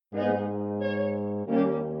Hey,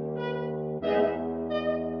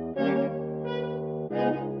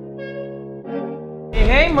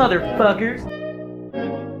 motherfuckers!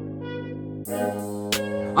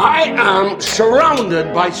 I am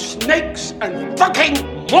surrounded by snakes and fucking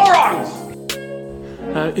morons!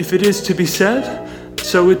 If it is to be said,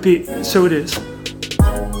 so it is.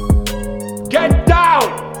 Get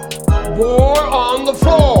down! Bore on the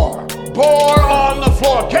floor! Bore on the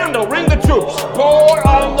floor! Kendall, ring the troops! Bore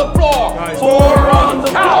on the floor! Bore on the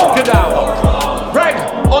floor! Get down! Greg,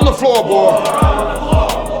 on the floor, Bore!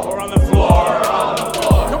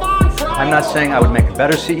 I'm not saying I would make a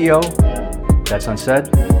better CEO. That's unsaid.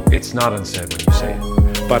 It's not unsaid when you say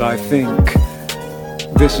it. But I think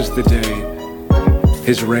this is the day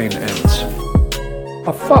his reign ends.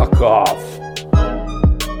 Oh, fuck off.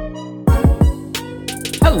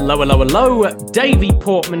 Hello. Davey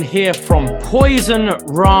Portman here from Poison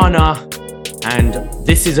Rana. And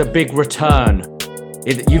this is a big return.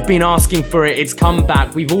 You've been asking for it. It's come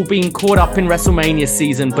back. We've all been caught up in WrestleMania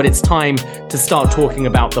season, but it's time to start talking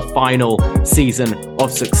about the final season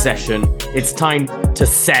of Succession. It's time to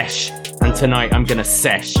sesh. And tonight I'm going to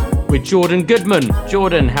sesh with Jordan Goodman.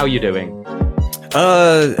 Jordan, how you doing?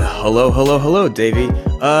 Hello, Davey.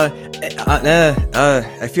 I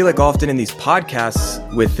feel like often in these podcasts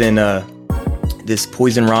within this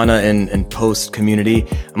Poison Rana and Post community,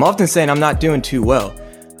 I'm often saying I'm not doing too well.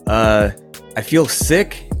 I feel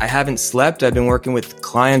sick. I haven't slept. I've been working with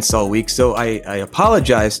clients all week, so I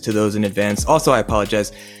apologize to those in advance. Also, I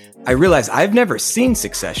apologize. I realize I've never seen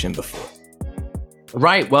Succession before.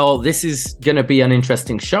 Right. Well, this is going to be an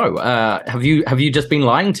interesting show. Have you just been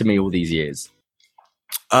lying to me all these years?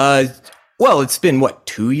 Well, it's been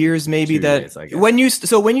 2 years maybe 2 years, I guess. when you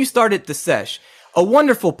started the SESH, a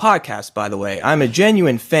wonderful podcast, by the way. I'm a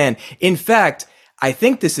genuine fan. In fact, I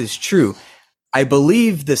think this is true. I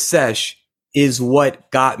believe the SESH is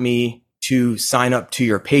what got me to sign up to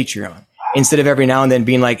your Patreon instead of every now and then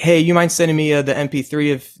being like, hey, you mind sending me the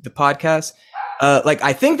MP3 of the podcast?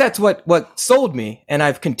 I think that's what sold me, and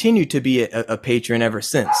I've continued to be a patron ever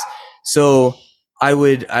since. So I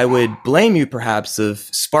would blame you perhaps of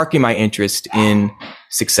sparking my interest in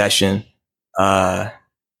Succession. But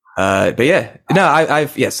yeah, no,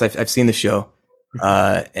 I've seen the show,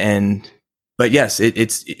 but yes,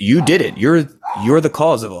 it's you did it. You're the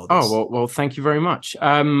cause of all this. Oh well, thank you very much.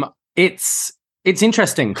 It's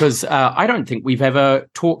interesting because I don't think we've ever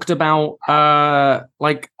talked about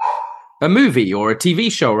like a movie or a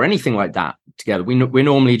TV show or anything like that together. We're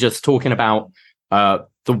normally just talking about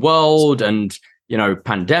the world and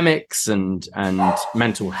pandemics and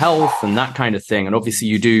mental health and that kind of thing. And obviously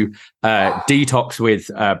you do Detox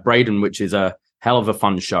with Braden, which is a hell of a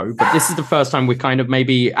fun show. But this is the first time we're kind of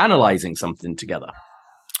maybe analyzing something together.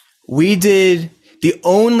 We did. The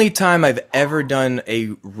only time I've ever done a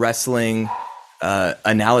wrestling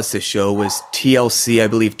analysis show was TLC, I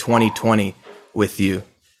believe 2020 with you.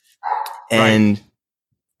 And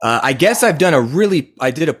I guess I did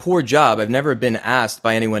a poor job. I've never been asked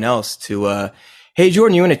by anyone else to, hey,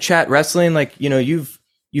 Jordan, you want to chat wrestling? Like, you've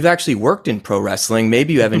actually worked in pro wrestling.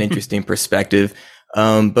 Maybe you have an interesting perspective.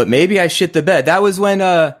 But maybe I shit the bed. That was when,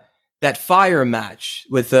 that fire match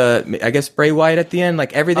with, I guess Bray Wyatt at the end,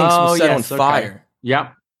 like everything was set on fire.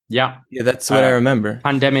 Yeah. Yeah. That's what I remember.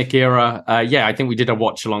 Pandemic era. I think we did a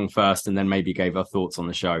watch along first and then maybe gave our thoughts on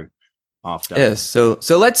the show after. Yes. So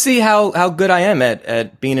let's see how good I am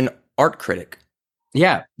at being an art critic.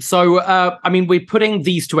 Yeah. So, we're putting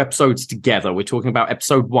these two episodes together. We're talking about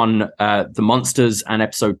episode 1, The Monsters, and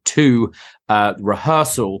episode 2,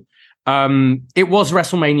 Rehearsal. It was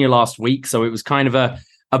WrestleMania last week, so it was kind of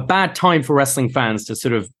a bad time for wrestling fans to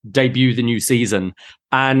sort of debut the new season.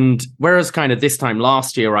 And whereas kind of this time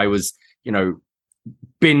last year, I was,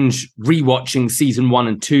 binge rewatching season 1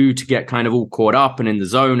 and 2 to get kind of all caught up and in the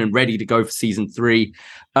zone and ready to go for season 3.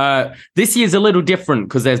 This year's a little different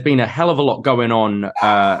because there's been a hell of a lot going on,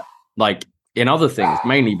 like in other things,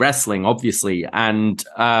 mainly wrestling, obviously. And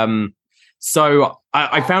so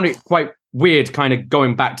I found it quite weird kind of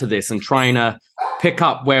going back to this and trying to pick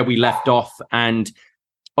up where we left off. And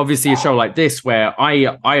obviously a show like this where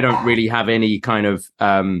I don't really have any kind of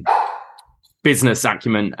business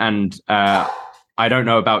acumen, and I don't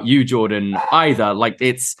know about you, Jordan, either. Like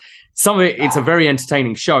it's a very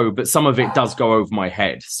entertaining show, but some of it does go over my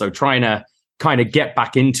head. So trying to kind of get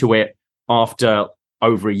back into it after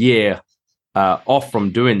over a year off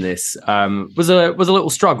from doing this was a little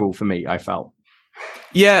struggle for me, I felt.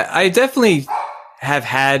 Yeah, I definitely have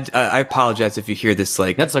had. I apologize if you hear this.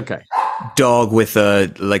 Like that's okay. Dog with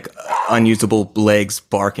unusable legs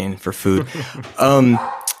barking for food.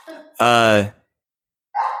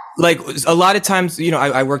 like a lot of times,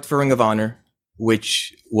 I worked for Ring of Honor,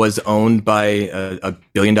 which was owned by a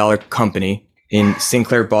billion-dollar company in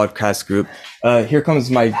Sinclair Broadcast Group. Here comes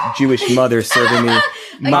my Jewish mother serving me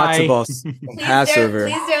matzo balls from Passover.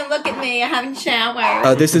 Please don't look at me. I haven't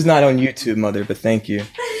showered. This is not on YouTube, mother, but thank you.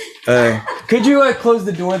 Could you close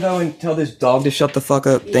the door though and tell this dog to shut the fuck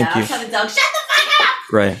up? Thank you. I'll tell the dog, shut the fuck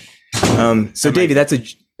up. Right. So Davey, that's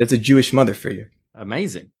a Jewish mother for you.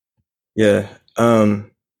 Amazing. Yeah.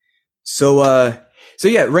 So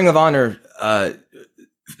yeah, Ring of Honor.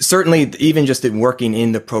 Certainly, even just in working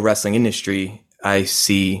in the pro wrestling industry, I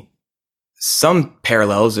see some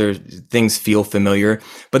parallels or things feel familiar,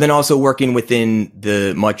 but then also working within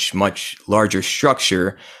the much, much larger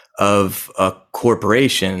structure of a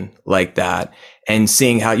corporation like that and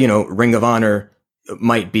seeing how, Ring of Honor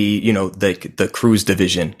might be, the cruise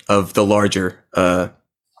division of the larger,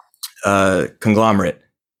 conglomerate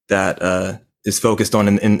that, is focused on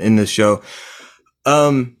in the show.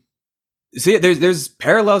 So yeah, there's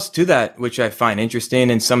parallels to that, which I find interesting.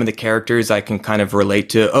 And some of the characters I can kind of relate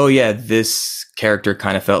to. Oh yeah, this character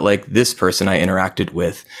kind of felt like this person I interacted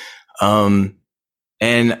with. And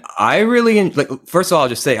I really, first of all, I'll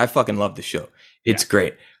just say I fucking love the show. It's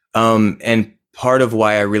great. And part of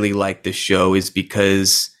why I really like the show is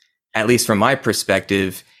because, at least from my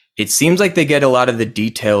perspective, it seems like they get a lot of the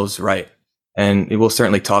details right. And we'll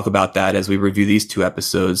certainly talk about that as we review these two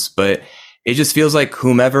episodes. But it just feels like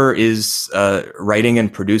whomever is writing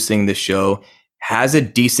and producing the show has a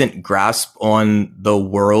decent grasp on the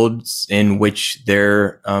worlds in which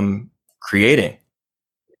they're creating.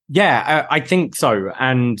 Yeah, I think so.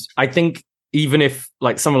 And I think even if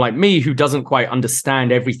like someone like me who doesn't quite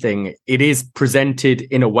understand everything, it is presented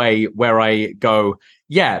in a way where I go,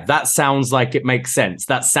 yeah, that sounds like it makes sense.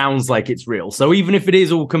 That sounds like it's real. So even if it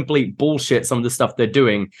is all complete bullshit, some of the stuff they're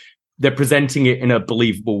doing, they're presenting it in a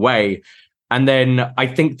believable way. And then I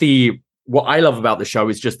think what I love about the show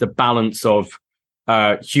is just the balance of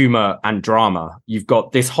humor and drama. You've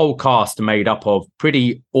got this whole cast made up of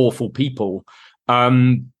pretty awful people,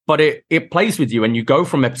 but it plays with you, and you go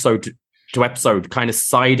from episode to episode, kind of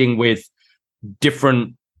siding with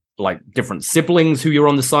different siblings who you're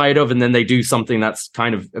on the side of, and then they do something that's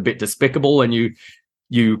kind of a bit despicable, and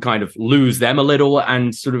you kind of lose them a little,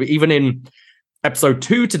 and sort of even in episode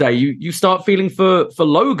 2 today, you start feeling for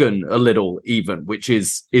Logan a little, even, which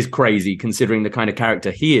is crazy considering the kind of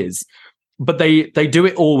character he is. But they do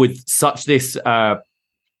it all with such this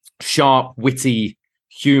sharp, witty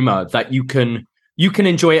humor that you can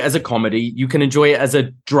enjoy it as a comedy, you can enjoy it as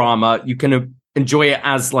a drama, you can enjoy it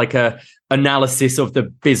as like a analysis of the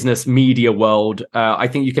business media world. I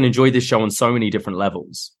think you can enjoy this show on so many different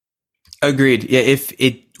levels. Agreed. Yeah, if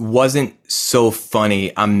it wasn't so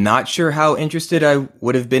funny, I'm not sure how interested I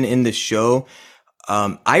would have been in the show.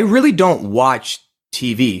 I really don't watch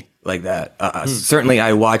TV like that. Certainly,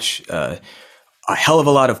 I watch a hell of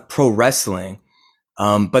a lot of pro wrestling,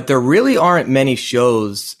 but there really aren't many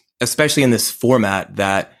shows, especially in this format,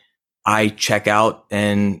 that I check out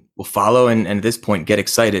and will follow and at this point get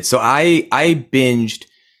excited. So I binged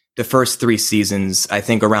the first 3 seasons, I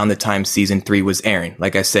think, around the time season 3 was airing.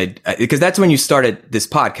 Like I said, because that's when you started this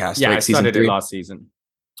podcast, yeah, right? I started it last season.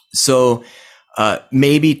 So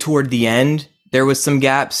maybe toward the end, there was some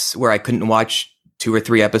gaps where I couldn't watch 2 or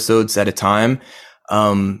 3 episodes at a time.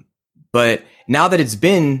 But now that it's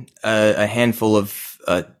been a handful of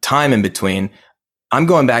time in between, I'm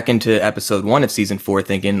going back into episode 1 of season 4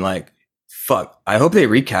 thinking like, fuck, I hope they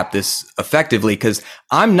recap this effectively, because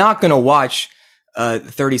I'm not going to watch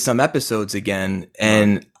 30 some episodes again.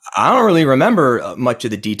 And I don't really remember much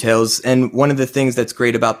of the details. And one of the things that's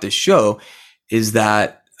great about this show is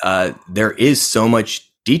that there is so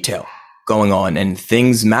much detail going on and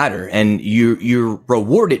things matter, and you're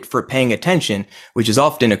rewarded for paying attention, which is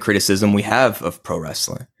often a criticism we have of pro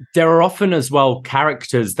wrestling. There are often as well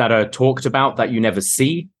characters that are talked about that you never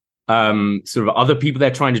see. Sort of other people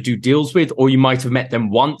they're trying to do deals with, or you might have met them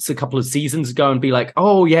once a couple of seasons ago and be like,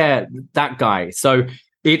 oh yeah, that guy. So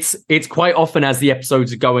it's quite often as the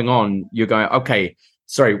episodes are going on, you're going, okay,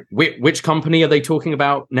 sorry, which company are they talking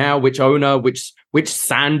about now? Which owner? Which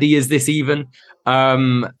Sandy is this even?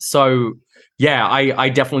 So yeah, I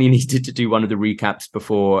definitely needed to do one of the recaps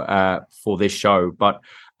before for this show. But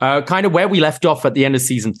kind of where we left off at the end of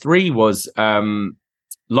season 3 was Logan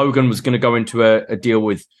was going to go into a deal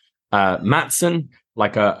with Matson,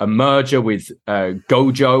 like a merger with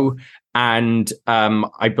Gojo, and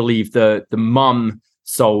I believe the mum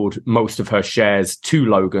sold most of her shares to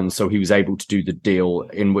Logan, so he was able to do the deal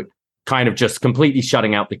in which kind of just completely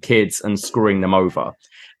shutting out the kids and screwing them over.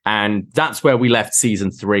 And that's where we left season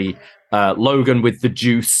 3. Logan with the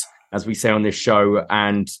juice, as we say on this show,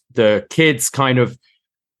 and the kids kind of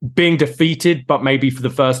being defeated, but maybe for the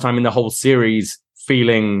first time in the whole series,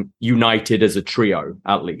 feeling united as a trio,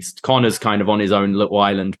 at least. Connor's kind of on his own little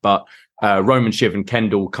island, but Roman, Shiv, and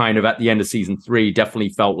Kendall kind of at the end of season 3 definitely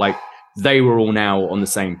felt like they were all now on the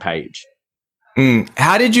same page.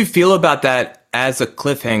 How did you feel about that as a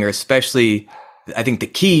cliffhanger, especially, I think, the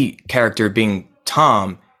key character being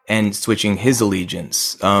Tom and switching his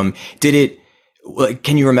allegiance? Can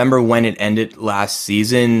you remember when it ended last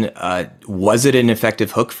season? Was it an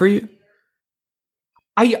effective hook for you?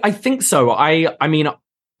 I think so. I mean,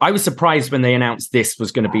 I was surprised when they announced this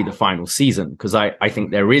was going to be the final season, because I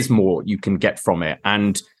think there is more you can get from it.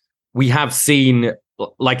 And we have seen,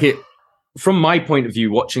 like, it from my point of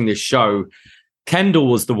view, watching this show, Kendall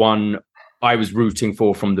was the one I was rooting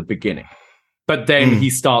for from the beginning. But then he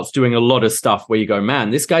starts doing a lot of stuff where you go,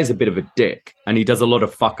 man, this guy's a bit of a dick, and he does a lot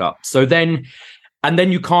of fuck up. So then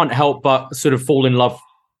you can't help but sort of fall in love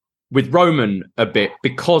with Roman a bit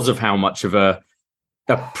because of how much of a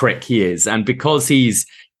prick he is, and because he's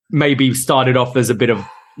maybe started off as a bit of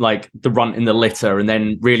like the runt in the litter and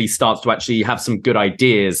then really starts to actually have some good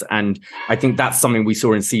ideas. And I think that's something we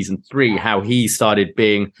saw in season 3, how he started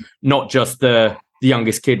being not just the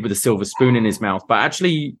youngest kid with a silver spoon in his mouth, but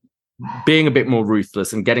actually being a bit more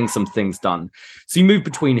ruthless and getting some things done. So you move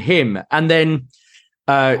between him and then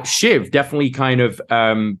Shiv definitely kind of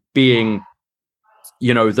being,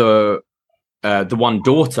 you know, the one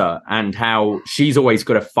daughter, and how she's always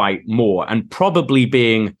got to fight more, and probably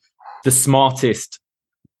being the smartest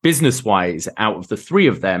business-wise out of the 3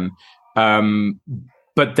 of them.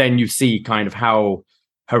 But then you see kind of how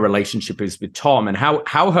her relationship is with Tom, and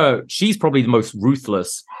how she's probably the most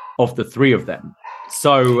ruthless of the 3 of them.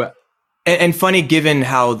 So, and funny given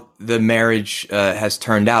how the marriage has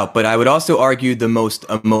turned out, but I would also argue the most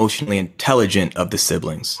emotionally intelligent of the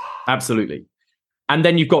siblings. Absolutely. And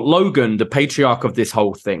then you've got Logan, the patriarch of this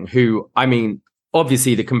whole thing, who, I mean,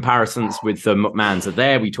 obviously the comparisons with the McMahons are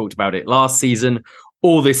there. We talked about it last season.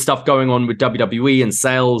 All this stuff going on with WWE and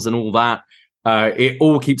sales and all that. It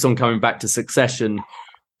all keeps on coming back to Succession.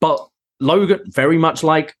 But Logan, very much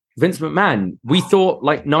like Vince McMahon, we thought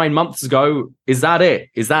like 9 months ago, is that it?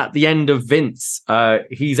 Is that the end of Vince?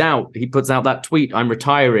 He's out. He puts out that tweet, I'm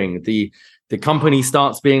retiring. The company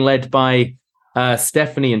starts being led by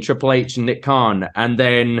Stephanie and Triple H and Nick Khan, and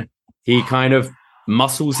then he kind of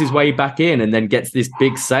muscles his way back in and then gets this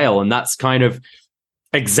big sale. And that's kind of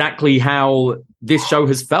exactly how this show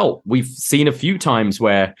has felt. We've seen a few times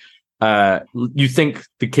where you think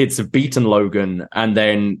the kids have beaten Logan and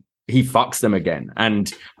then he fucks them again.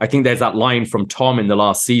 And I think there's that line from Tom in the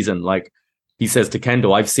last season, like he says to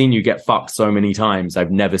Kendall, I've seen you get fucked so many times,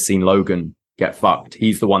 I've never seen Logan get fucked.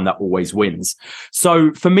 He's the one that always wins.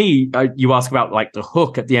 So for me, you ask about like the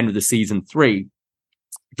hook at the end of the season 3.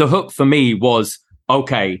 The hook for me was,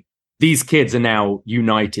 okay, these kids are now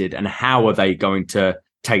united, and how are they going to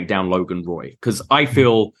take down Logan Roy? Because I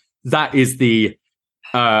feel that is the,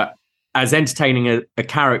 as entertaining a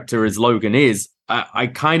character as Logan is, I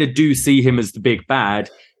kind of do see him as the big bad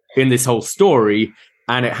in this whole story,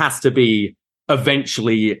 and it has to be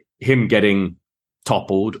eventually him getting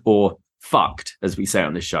toppled or fucked, as we say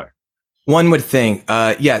on this show. One would think,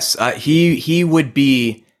 yes, he would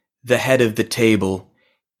be the head of the table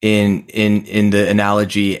in the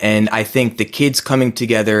analogy, and I think the kids coming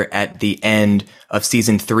together at the end of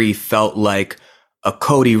season 3 felt like a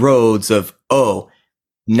Cody Rhodes of, oh,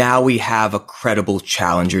 now we have a credible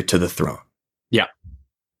challenger to the throne. Yeah,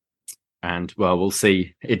 and well, we'll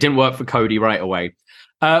see. It didn't work for Cody right away,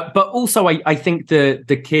 but also I think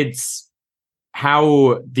the kids,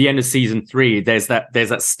 how the end of season 3, there's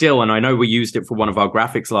that still, and I know we used it for one of our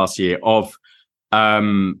graphics last year of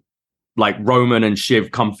like Roman and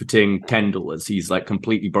Shiv comforting Kendall as he's like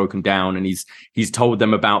completely broken down, and he's told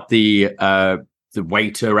them about the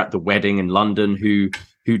waiter at the wedding in London who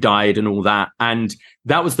died and all that. And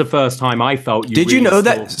that was the first time I felt Did you know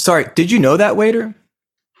that waiter?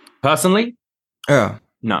 Personally? Oh.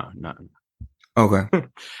 No. Okay.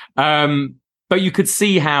 But you could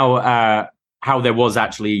see how there was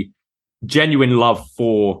actually genuine love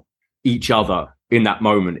for each other in that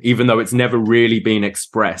moment, even though it's never really been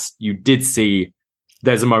expressed. You did see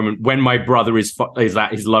there's a moment when my brother is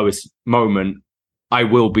at his lowest moment, I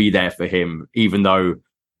will be there for him, even though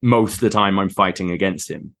most of the time I'm fighting against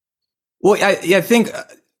him. Well, I think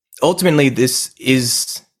ultimately this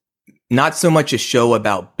is not so much a show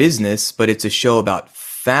about business, but it's a show about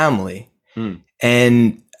family.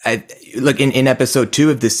 And look, in episode 2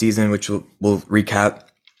 of this season, which we'll recap,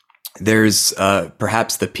 there's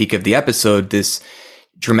perhaps the peak of the episode, this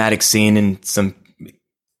dramatic scene in some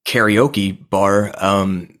karaoke bar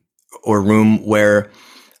or room where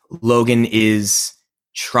Logan is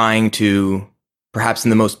trying to, perhaps in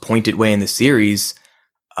the most pointed way in the series,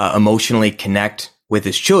 emotionally connect with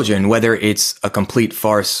his children, whether it's a complete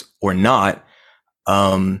farce or not.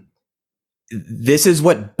 This is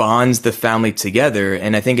what bonds the family together.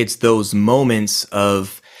 And I think it's those moments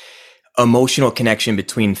of emotional connection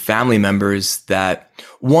between family members that,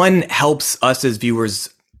 one, helps us as viewers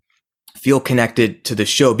feel connected to the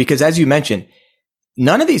show. Because as you mentioned,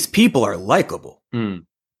 none of these people are likable.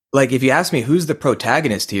 Like, if you ask me who's the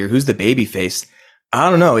protagonist here, who's the baby face, I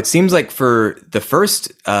don't know. It seems like for the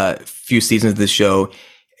first few seasons of the show,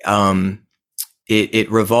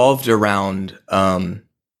 it revolved around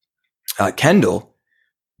Kendall,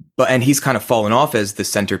 and he's kind of fallen off as the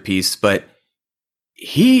centerpiece, but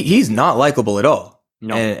he's not likable at all.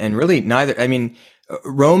 No. And really neither. I mean,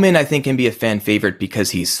 Roman, I think, can be a fan favorite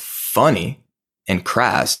because he's funny and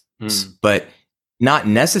crass, but not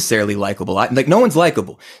necessarily likable. Like, no one's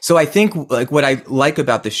likable. So I think, like, what I like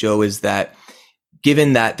about the show is that,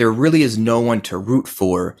 given that there really is no one to root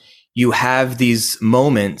for, you have these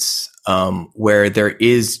moments where there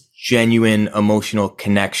is genuine emotional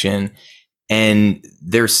connection, and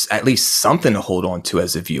there's at least something to hold on to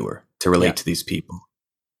as a viewer to relate to these people.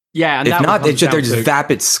 Yeah, and if not, they're just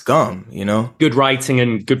vapid scum, you know? Good writing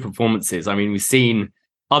and good performances. I mean, we've seen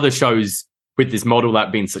other shows with this model that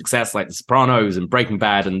have been success, like The Sopranos and Breaking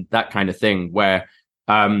Bad and that kind of thing, where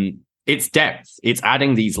it's depth, it's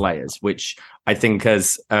adding these layers, which I think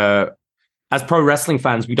as pro wrestling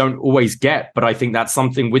fans, we don't always get. But I think that's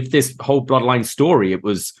something with this whole Bloodline story.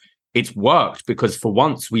 It's worked because for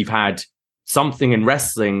once we've had something in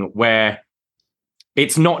wrestling where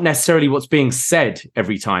it's not necessarily what's being said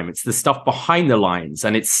every time. It's the stuff behind the lines,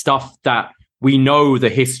 and it's stuff that we know the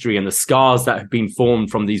history and the scars that have been formed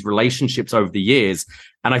from these relationships over the years.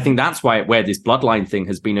 And I think that's where this Bloodline thing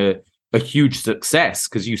has been a huge success,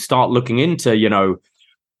 because you start looking into, you know,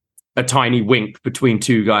 a tiny wink between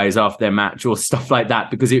two guys after their match or stuff like that,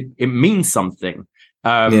 because it means something.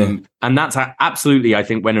 And that's absolutely, I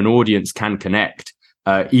think, when an audience can connect,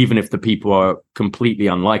 even if the people are completely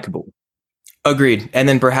unlikable. Agreed. And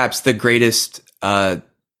then perhaps the greatest,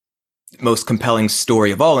 most compelling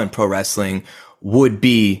story of all in pro wrestling would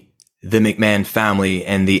be the McMahon family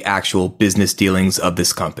and the actual business dealings of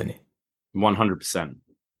this company. 100%.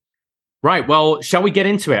 Right. Well, shall we get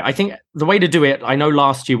into it? I think the way to do it, I know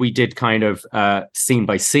last year we did kind of scene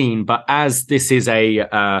by scene, but as this is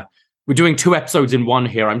we're doing 2 episodes in one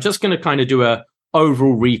here, I'm just going to kind of do a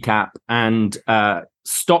overall recap, and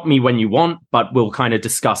stop me when you want, but we'll kind of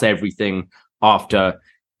discuss everything after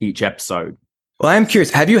each episode. Well, I'm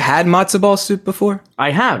curious. Have you had matzo ball soup before?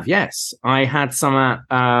 I have, yes. I had some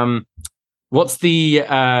at, what's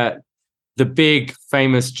the big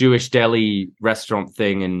famous Jewish deli restaurant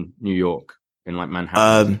thing in New York, in like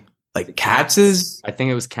Manhattan? Like Katz's? I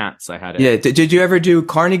think it was Katz. I had it. Yeah. Did you ever do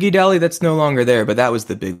Carnegie Deli? That's no longer there, but that was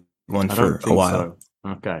the big one for a while.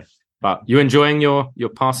 So. Okay. But you enjoying your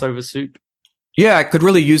Passover soup? Yeah, I could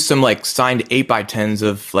really use some like signed 8x10s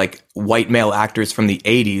of like white male actors from the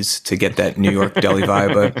 80s to get that New York deli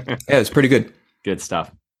vibe. But yeah, it's pretty good. Good stuff.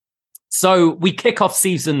 So we kick off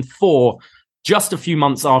season 4 just a few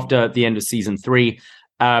months after the end of season 3.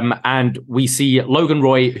 And we see Logan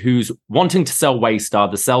Roy, who's wanting to sell Waystar.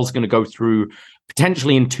 The sell's going to go through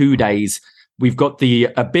potentially in 2 days. We've got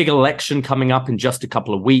a big election coming up in just a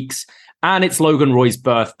couple of weeks. And it's Logan Roy's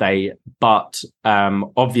birthday, but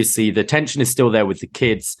obviously the tension is still there with the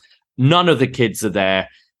kids. None of the kids are there.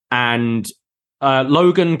 And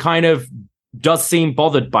Logan kind of does seem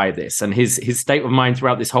bothered by this, and his state of mind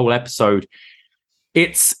throughout this whole episode.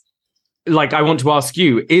 It's like, I want to ask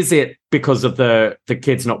you, is it because of the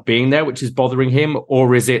kids not being there, which is bothering him,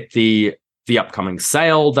 or is it the upcoming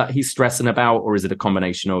sale that he's stressing about, or is it a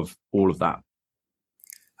combination of all of that?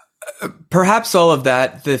 Perhaps all of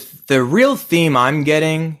that. The real theme I'm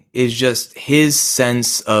getting is just his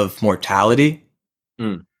sense of mortality.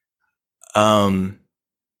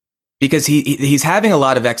 Because he's having a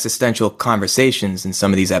lot of existential conversations in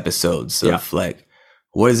some of these episodes of like,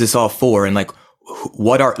 what is this all for? And like,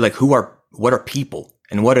 what are people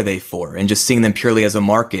and what are they for? And just seeing them purely as a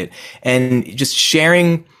market, and just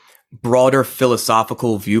sharing broader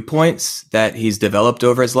philosophical viewpoints that he's developed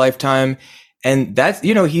over his lifetime. And that's,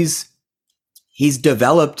 you know, he's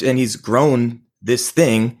developed and he's grown this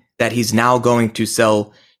thing that he's now going to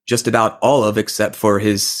sell just about all of, except for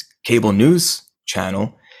his cable news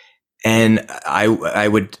channel. And I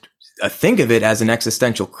would think of it as an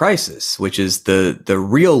existential crisis, which is the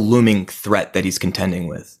real looming threat that he's contending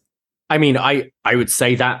with. I mean, I would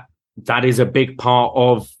say that is a big part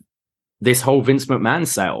of this whole Vince McMahon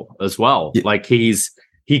sale as well. Yeah. Like he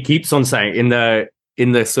keeps on saying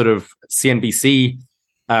in the sort of CNBC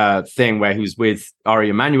thing where he was with Ari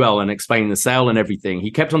Emanuel and explaining the sale and everything,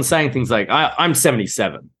 he kept on saying things like, I'm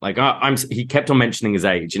 77. Like he kept on mentioning his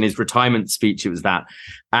age. In his retirement speech, it was that.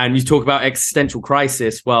 And you talk about existential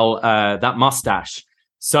crisis. Well, that mustache.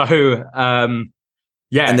 So,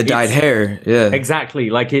 yeah. And the dyed hair. Yeah, exactly.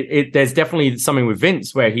 Like there's definitely something with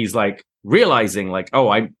Vince where he's like realizing like, oh,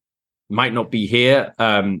 I might not be here.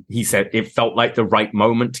 He said it felt like the right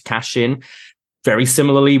moment to cash in. Very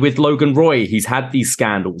similarly with Logan Roy, he's had these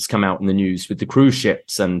scandals come out in the news with the cruise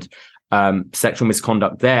ships and sexual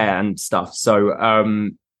misconduct there and stuff. So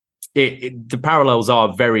the parallels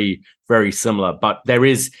are very, very similar. But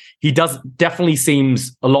he definitely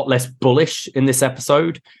seems a lot less bullish in this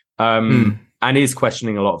episode and is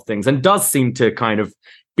questioning a lot of things and does seem to kind of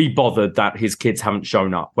be bothered that his kids haven't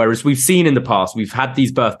shown up. Whereas we've seen in the past, we've had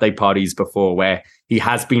these birthday parties before where he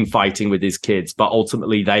has been fighting with his kids, but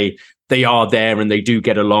ultimately they are there and they do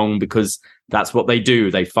get along because that's what they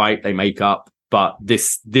do. They fight, they make up. But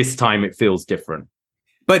this time it feels different.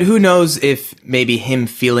 But who knows if maybe him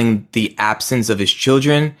feeling the absence of his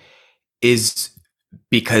children is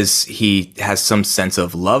because he has some sense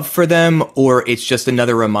of love for them, or it's just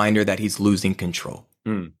another reminder that he's losing control.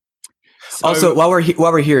 So, also, while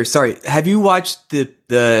we're here, sorry, have you watched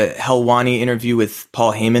the Helwani interview with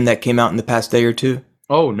Paul Heyman that came out in the past day or two?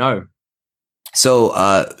 Oh, no. So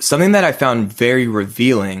something that I found very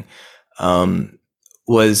revealing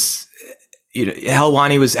was,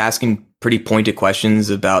 Helwani was asking pretty pointed questions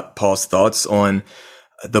about Paul's thoughts on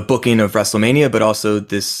the booking of WrestleMania, but also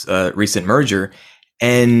this recent merger.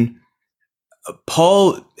 And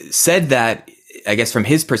Paul said that, I guess from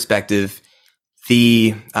his perspective,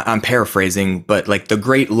 I'm paraphrasing, but like the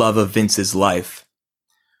great love of Vince's life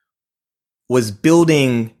was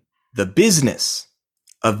building the business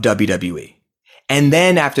of WWE. And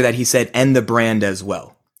then after that, he said, and the brand as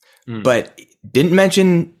well. But didn't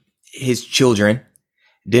mention his children,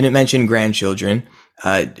 didn't mention grandchildren,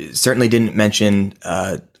 certainly didn't mention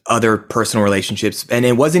other personal relationships. And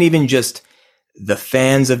it wasn't even just the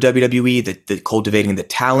fans of WWE, the cultivating the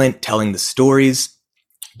talent, telling the stories,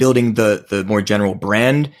 building the more general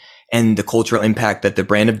brand and the cultural impact that the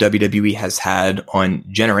brand of WWE has had on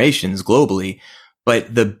generations globally,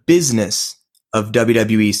 but the business of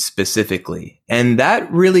WWE specifically. And that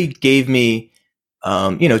really gave me,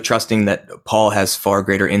 trusting that Paul has far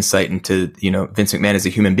greater insight into, Vince McMahon as a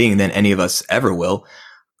human being than any of us ever will.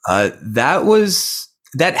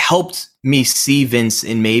 That helped me see Vince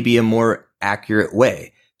in maybe a more accurate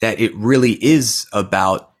way, that it really is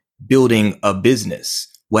about building a business,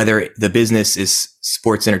 whether the business is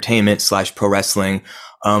sports entertainment / pro wrestling,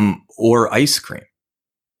 or ice cream.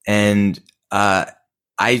 And,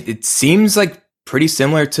 it seems like pretty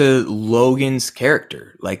similar to Logan's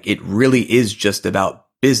character. Like it really is just about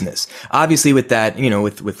business. Obviously with that,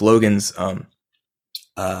 with Logan's,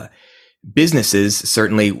 businesses,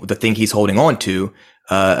 certainly the thing he's holding on to,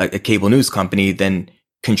 a cable news company, then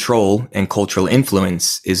control and cultural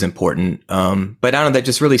influence is important. But I don't know, that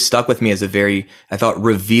just really stuck with me as a very, I thought,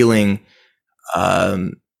 revealing,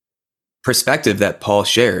 perspective that Paul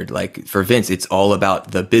shared. Like for Vince, it's all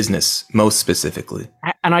about the business most specifically.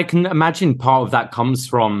 And I can imagine part of that comes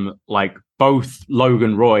from like both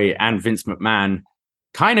Logan Roy and Vince McMahon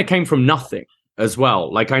kind of came from nothing as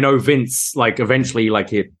well. Like I know Vince, like eventually,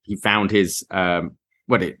 like he found his,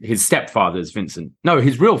 his stepfather's Vincent. No,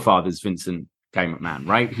 his real father's Vincent K. McMahon,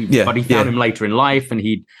 right? But he found him later in life and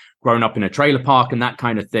he'd grown up in a trailer park and that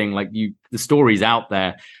kind of thing. Like the story's out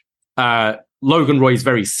there. Logan Roy is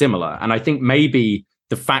very similar. And I think maybe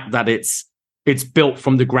the fact that it's built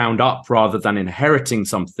from the ground up rather than inheriting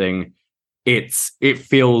something, it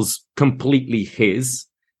feels completely his.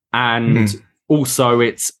 And also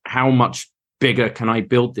it's how much bigger can I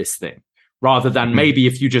build this thing? Rather than maybe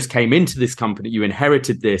if you just came into this company, you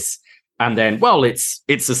inherited this and then, well, it's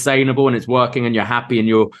sustainable and it's working and you're happy and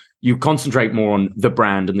you concentrate more on the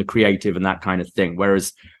brand and the creative and that kind of thing.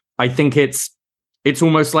 Whereas I think it's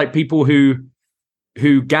almost like people who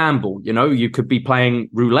gamble, you could be playing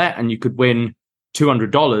roulette and you could win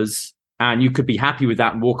 $200 and you could be happy with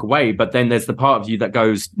that and walk away. But then there's the part of you that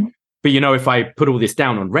goes, but if I put all this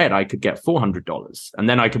down on red, I could get $400 and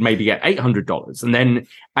then I could maybe get $800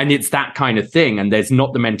 and it's that kind of thing. And there's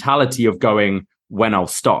not the mentality of going when I'll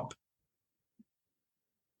stop.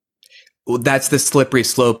 Well, that's the slippery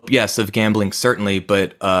slope, yes, of gambling, certainly,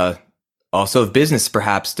 but also of business,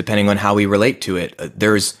 perhaps, depending on how we relate to it.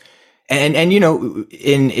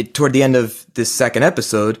 Toward the end of this second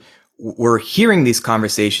episode, we're hearing these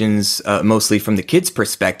conversations mostly from the kids'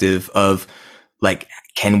 perspective of like,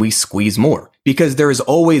 can we squeeze more? Because there is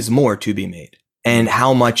always more to be made. And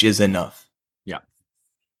how much is enough? Yeah.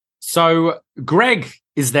 So Greg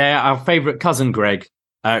is there, our favorite cousin Greg,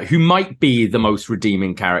 who might be the most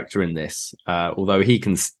redeeming character in this, although he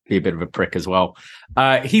can be a bit of a prick as well.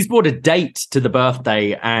 He's brought a date to the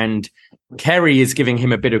birthday, and Kerry is giving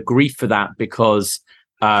him a bit of grief for that because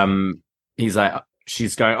he's like,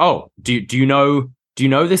 she's going, "Oh, do you know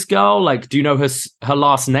this girl? Like, do you know her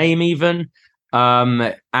last name even?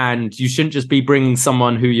 And you shouldn't just be bringing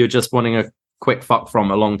someone who you're just wanting a quick fuck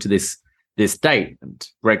from along to this date." And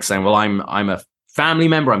Greg's saying, "Well, I'm a family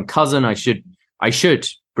member. I'm cousin. I should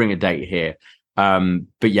bring a date here."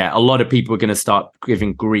 But yeah, a lot of people are going to start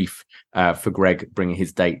giving grief for Greg bringing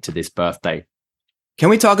his date to this birthday. Can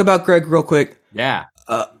we talk about Greg real quick? Yeah.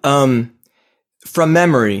 From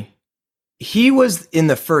memory, he was in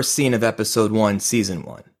the first scene of episode 1, season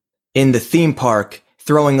 1, in the theme park,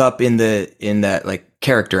 throwing up in that like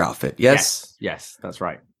character outfit. Yes, that's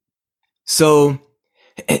right. So,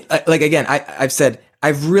 like, again, I've said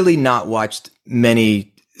I've really not watched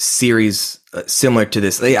many series similar to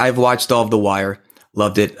this. I've watched all of The Wire,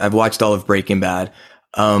 loved it. I've watched all of Breaking Bad,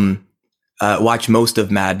 watched most of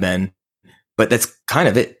Mad Men, but that's kind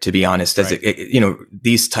of it, to be honest, as right.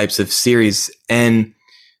 These types of series. And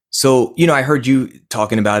so, I heard you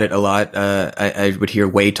talking about it a lot. I would hear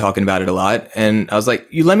Wade talking about it a lot. And I was like,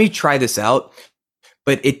 let me try this out.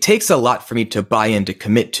 But it takes a lot for me to buy in, to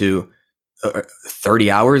commit to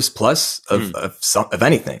 30 hours plus of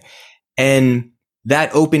anything. And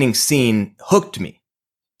that opening scene hooked me.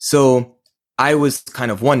 So I was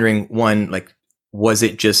kind of wondering, one, like, was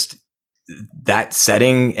it just that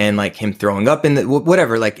setting and like him throwing up in the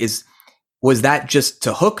whatever, like, was that just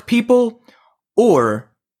to hook people,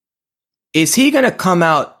 or is he going to come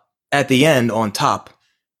out at the end on top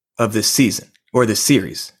of this season or this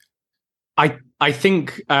series? I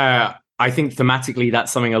think thematically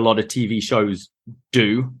that's something a lot of TV shows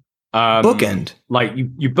do. Bookend. Like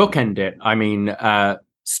you bookend it. I mean,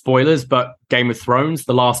 spoilers, but Game of Thrones,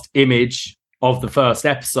 the last image of the first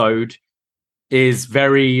episode is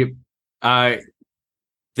very the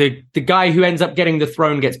guy who ends up getting the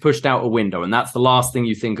throne gets pushed out a window, and that's the last thing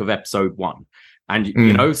you think of episode 1.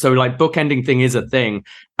 And so like bookending thing is a thing.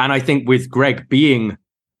 And I think with Greg being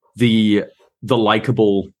the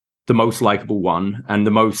most likable one and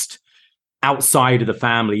the most outside of the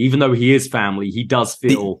family, even though he is family, he does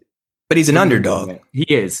feel. But he's an underdog. He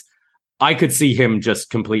is. I could see him just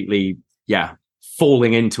completely,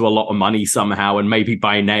 falling into a lot of money somehow, and maybe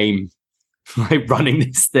by name, like running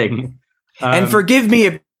this thing. And forgive me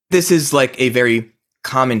if this is like a very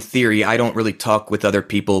common theory. I don't really talk with other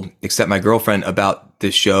people except my girlfriend about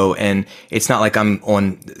this show, and it's not like I'm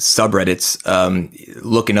on subreddits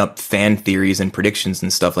looking up fan theories and predictions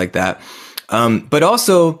and stuff like that. But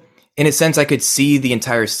also, in a sense, I could see the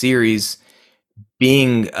entire series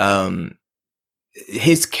being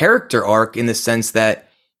his character arc, in the sense that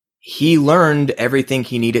he learned everything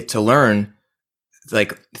he needed to learn,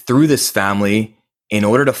 like, through this family in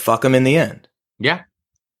order to fuck him in the end. Yeah,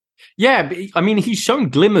 but, I mean, he's shown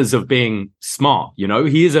glimmers of being smart,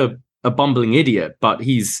 he is a bumbling idiot, but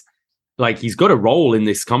he's got a role in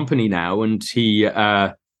this company now, and he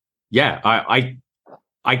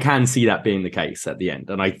I can see that being the case at the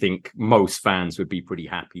end, and I think most fans would be pretty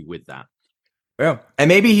happy with that. Yeah, and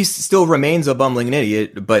maybe he still remains a bumbling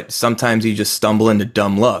idiot, but sometimes you just stumble into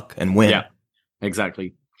dumb luck and win. Yeah,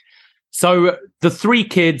 exactly. So the 3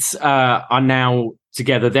 kids are now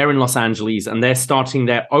together. They're in Los Angeles, and they're starting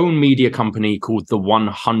their own media company called The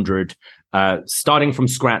 100, starting from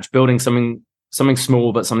scratch, building something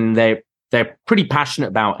small, but something they're pretty passionate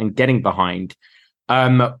about and getting behind.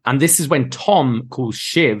 And this is when Tom calls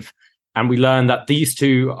Shiv, and we learn that these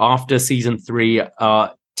two, after season 3,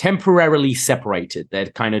 are temporarily separated. They're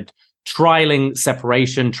kind of trialing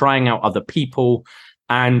separation, trying out other people.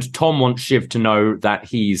 And Tom wants Shiv to know that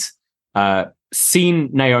he's seen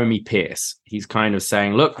Naomi Pierce. He's kind of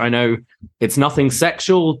saying, look, I know it's nothing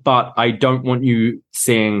sexual, but I don't want you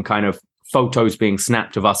seeing kind of photos being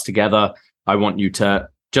snapped of us together. I want you to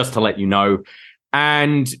just to let you know.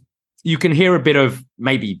 And you can hear a bit of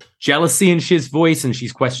maybe jealousy in Shiv's voice, and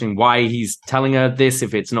she's questioning why he's telling her this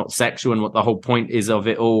if it's not sexual and what the whole point is of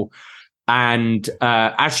it all. And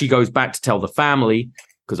as she goes back to tell the family,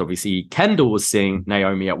 because obviously Kendall was seeing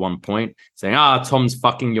Naomi at one point, saying, Tom's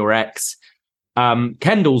fucking your ex.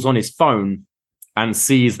 Kendall's on his phone and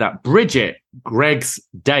sees that Bridget, Greg's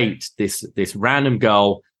date, this random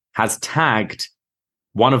girl, has tagged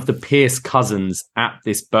one of the Pierce cousins at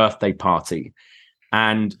this birthday party.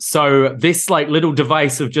 And so this like little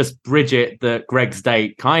device of just Bridget, that Greg's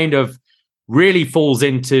date, kind of really falls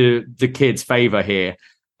into the kids' favor here,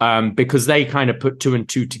 because they kind of put two and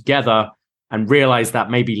two together and realize that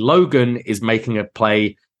maybe Logan is making a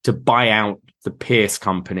play to buy out the Pierce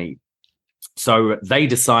company. So they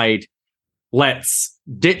decide, let's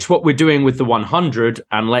ditch what we're doing with the 100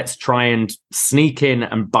 and let's try and sneak in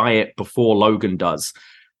and buy it before Logan does.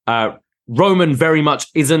 Roman very much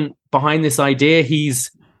isn't behind this idea.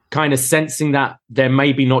 He's kind of sensing that they're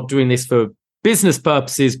maybe not doing this for business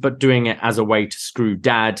purposes, but doing it as a way to screw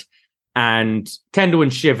Dad. And Kendall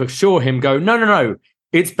and Shiv assure him, no,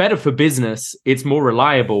 it's better for business. It's more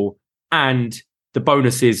reliable. And the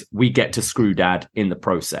bonus is we get to screw Dad in the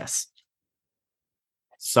process.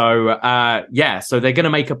 So, so they're going to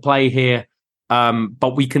make a play here.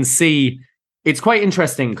 But we can see it's quite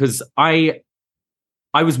interesting because I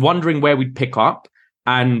was wondering where we'd pick up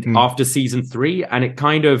and after season 3, and it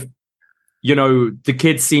kind of, the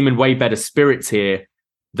kids seem in way better spirits here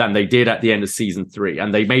than they did at the end of season 3.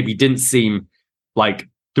 And they maybe didn't seem like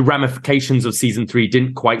the ramifications of season 3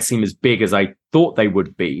 didn't quite seem as big as I thought they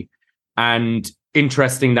would be. And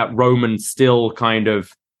interesting that Roman still kind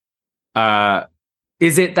of,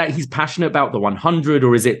 is it that he's passionate about the 100,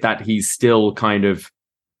 or is it that he's still kind of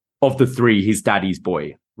the 3, he's Daddy's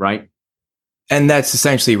boy, right? And that's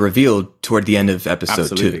essentially revealed toward the end of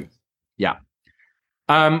episode 2. Yeah.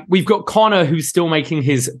 We've got Connor, who's still making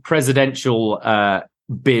his presidential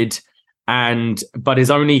bid, but is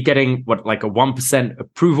only getting like a 1%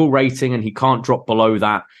 approval rating, and he can't drop below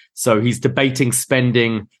that. So he's debating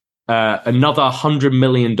spending another $100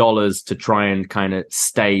 million to try and kind of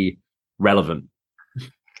stay relevant.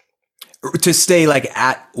 To stay like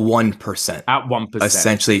at 1%. At 1%.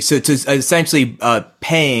 Essentially. So to essentially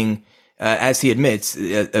paying, as he admits,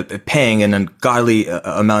 paying an ungodly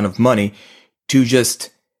amount of money to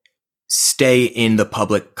just stay in the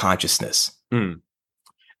public consciousness.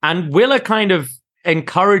 And Willa kind of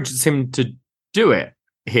encourages him to do it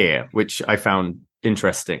here, which I found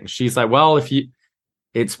interesting. She's like, well,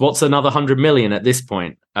 it's what's another 100 million at this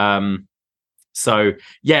point. So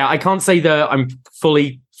yeah, I can't say that I'm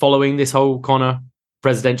fully following this whole Connor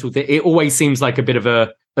presidential thing. It always seems like a bit of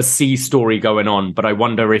a C story going on, but I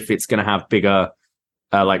wonder if it's going to have bigger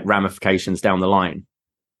like ramifications down the line.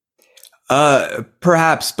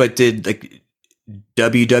 Perhaps, but did like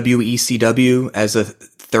WWECW as a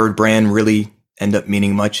third brand really end up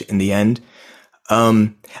meaning much in the end?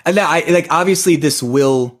 And I like, obviously this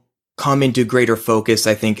will come into greater focus,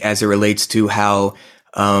 I think, as it relates to how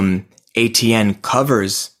ATN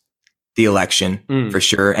covers the election for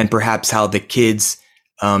sure, and perhaps how the kids,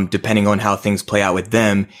 depending on how things play out with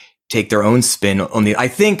them, take their own spin on the. I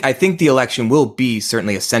think the election will be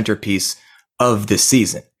certainly a centerpiece of this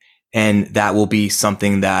season, and that will be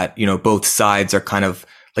something that both sides are kind of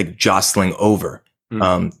like jostling over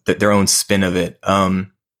their own spin of it.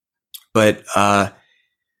 But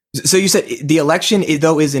so you said the election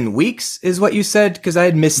though is in weeks, is what you said, because I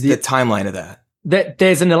had missed the timeline of that.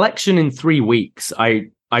 There's an election in 3 weeks.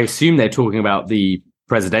 I assume they're talking about the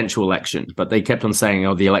presidential election, but they kept on saying,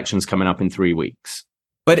 "Oh, the election's coming up in 3 weeks."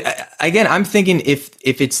 But again, I'm thinking if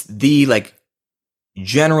it's the like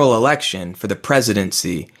general election for the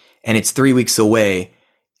presidency and it's 3 weeks away,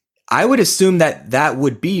 I would assume that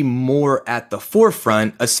would be more at the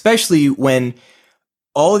forefront, especially when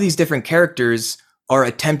all of these different characters are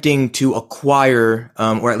attempting to acquire,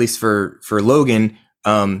 or at least for Logan,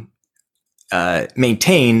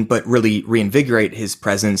 maintain, but really reinvigorate his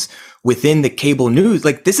presence within the cable news.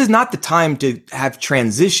 Like, this is not the time to have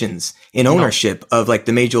transitions in ownership of like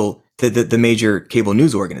the major cable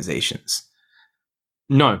news organizations.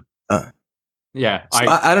 No. Yeah. So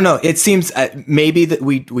I don't know. It seems maybe that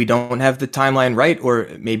we don't have the timeline right, or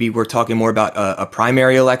maybe we're talking more about a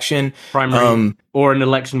primary election. Or an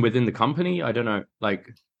election within the company. I don't know. Like,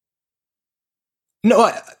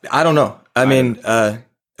 no, I don't know. I mean,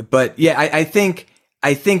 but yeah, I think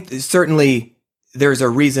certainly there's a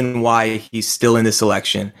reason why he's still in this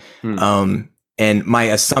election. And my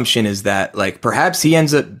assumption is that like perhaps he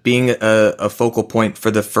ends up being a focal point for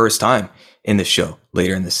the first time in the show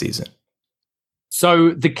later in the season. So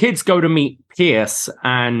the kids go to meet Pierce,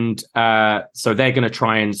 and so they're going to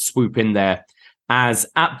try and swoop in there. As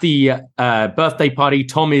at the birthday party,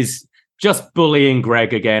 Tom is just bullying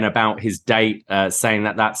Greg again about his date, saying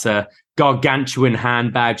that that's a gargantuan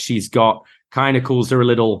handbag she's got, kind of calls her a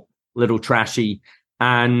little trashy.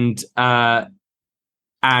 And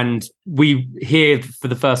we hear for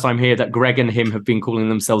the first time here that Greg and him have been calling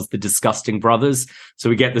themselves the Disgusting Brothers. So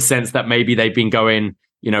we get the sense that maybe they've been going,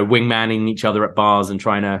 wingmanning each other at bars and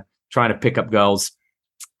trying to pick up girls.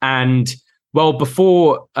 And well,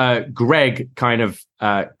 before Greg kind of,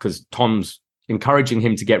 because Tom's encouraging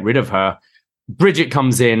him to get rid of her, Bridget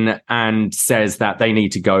comes in and says that they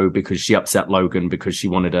need to go because she upset Logan because she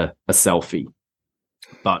wanted a selfie.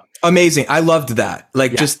 But amazing. I loved that.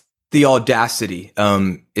 Like, just the audacity.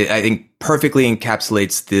 I think perfectly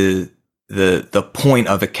encapsulates the point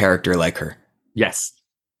of a character like her. Yes.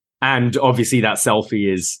 And obviously that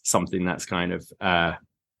selfie is something that's kind of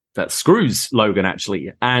that screws Logan,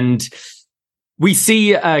 actually. And we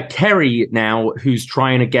see Kerry now, who's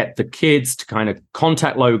trying to get the kids to kind of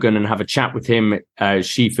contact Logan and have a chat with him.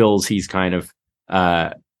 She feels he's kind of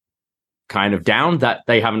down that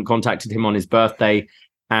they haven't contacted him on his birthday.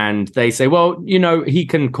 And they say, well, you know, he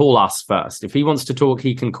can call us first. If he wants to talk,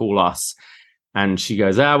 he can call us. And she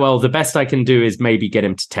goes, well, the best I can do is maybe get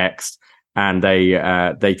him to text. And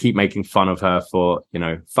they keep making fun of her for, you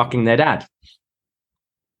know, fucking their dad.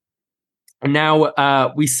 And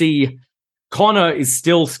now we see Connor is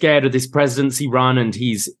still scared of this presidency run, and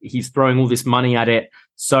he's throwing all this money at it.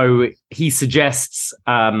 So he suggests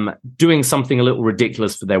doing something a little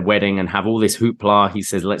ridiculous for their wedding and have all this hoopla. He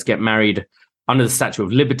says, let's get married under the Statue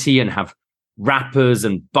of Liberty and have rappers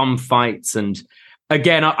and bum fights. And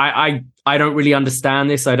again, I don't really understand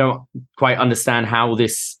this. I don't quite understand how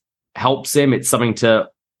this helps him. It's something to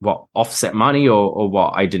offset money or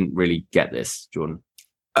what? I didn't really get this, Jordan.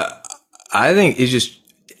 I think it's just,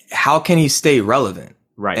 how can he stay relevant?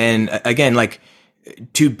 Right. And again, like,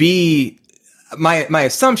 to be my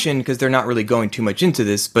assumption, because they're not really going too much into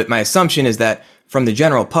this, but my assumption is that from the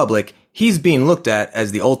general public, he's being looked at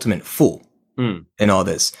as the ultimate fool in all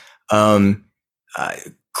this.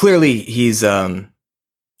 Clearly he's he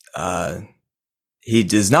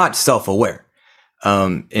is not self-aware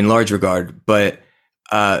in large regard, but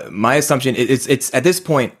my assumption it's at this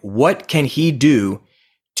point, what can he do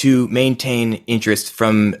to maintain interest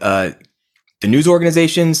from the news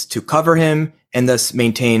organizations to cover him and thus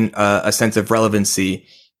maintain a sense of relevancy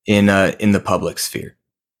in the public sphere?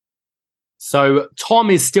 So Tom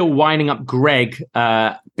is still winding up Greg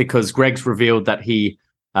because Greg's revealed that he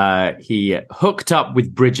hooked up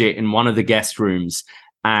with Bridget in one of the guest rooms,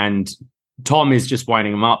 and Tom is just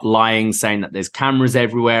winding him up, lying, saying that there's cameras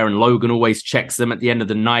everywhere, and Logan always checks them at the end of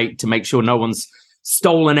the night to make sure no one's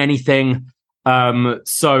stolen anything.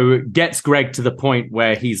 So gets Greg to the point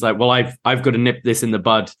where he's like, well, I've got to nip this in the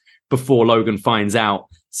bud before Logan finds out.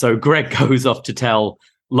 So Greg goes off to tell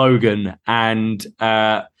Logan, and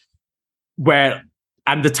the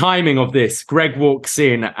timing of this, Greg walks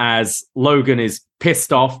in as Logan is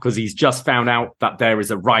pissed off because he's just found out that there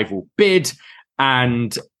is a rival bid,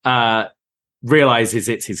 and realizes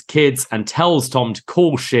it's his kids, and tells Tom to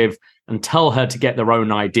call Shiv and tell her to get their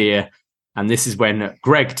own idea. And this is when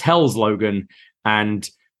Greg tells Logan, and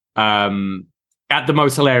at the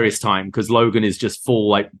most hilarious time, because Logan is just full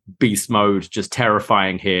like beast mode, just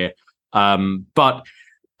terrifying here. But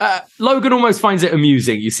Logan almost finds it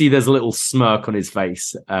amusing. You see there's a little smirk on his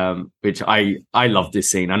face, which I love this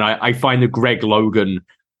scene. And I find the Greg-Logan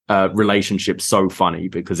relationship so funny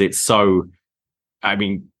because it's so, I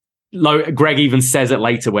mean, Greg even says it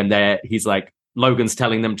later when he's like, Logan's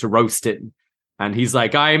telling them to roast it. And he's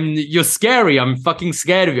like, you're scary. I'm fucking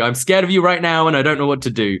scared of you. I'm scared of you right now, and I don't know what to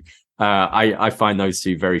do. I find those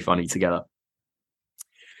two very funny together.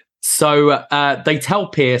 So they tell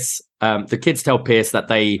Pierce, the kids tell Pierce that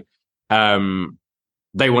they want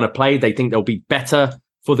to play. They think they'll be better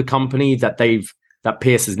for the company, that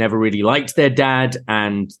Pierce has never really liked their dad,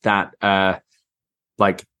 and that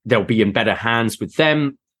they'll be in better hands with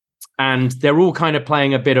them. And they're all kind of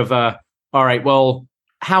playing a bit of all right, well,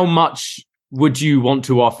 how much would you want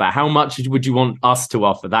to offer? How much would you want us to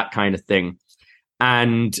offer? That kind of thing.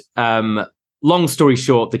 And long story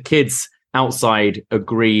short, the kids outside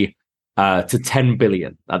agree to 10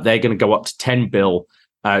 billion. They're going to go up to 10 bill.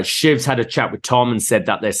 Shiv's had a chat with Tom and said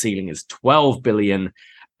that their ceiling is 12 billion.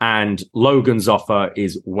 And Logan's offer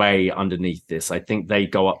is way underneath this. I think they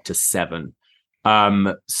go up to 7.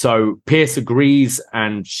 So Pierce agrees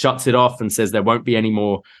and shuts it off and says there won't be any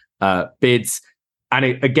more bids. And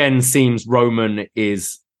it again seems Roman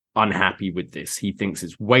is unhappy with this. He thinks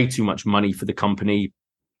it's way too much money for the company,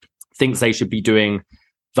 thinks they should be doing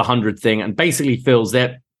the 100 thing, and basically feels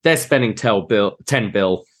that they're spending 10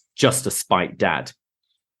 bill just to spite dad.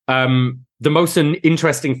 The most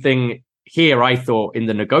interesting thing here, I thought, in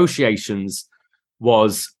the negotiations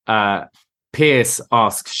was Pierce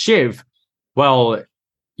asks Shiv, well,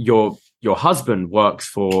 your husband works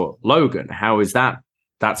for Logan. How is that?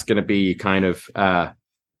 That's going to be kind of,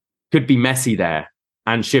 could be messy there.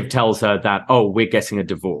 And Shiv tells her that, we're getting a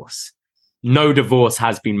divorce. no divorce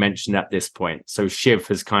has been mentioned at this point. So Shiv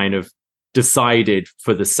has kind of decided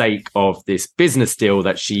for the sake of this business deal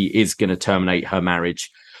that she is going to terminate her marriage,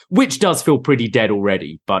 which does feel pretty dead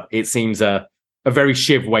already, but it seems a very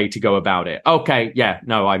Shiv way to go about it. Okay, yeah,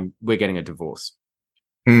 no, we're getting a divorce.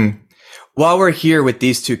 While we're here with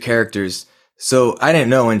these two characters, so I didn't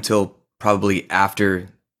know until probably after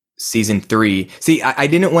season 3. See, I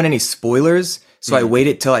didn't want any spoilers, so I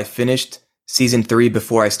waited till I finished season 3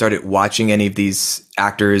 before I started watching any of these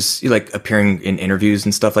actors like appearing in interviews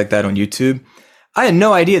and stuff like that on YouTube. I had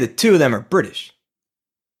no idea that 2 of them are British.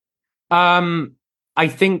 I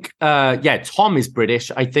think, Tom is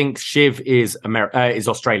British. I think Shiv is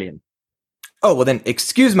Australian. Oh, well then,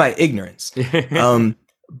 excuse my ignorance.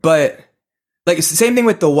 But like, it's the same thing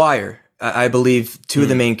with The Wire. I believe 2 of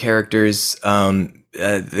the main characters,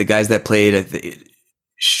 the guys that played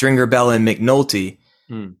Stringer Bell and McNulty,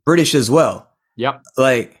 British as well. Yep.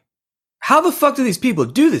 Like, how the fuck do these people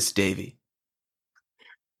do this, Davey?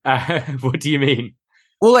 What do you mean?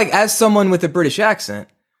 Well, like, as someone with a British accent.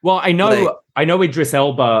 Well, I know Idris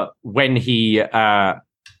Elba, when he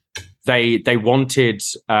they wanted,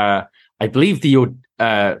 I believe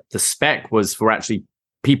the spec was for actually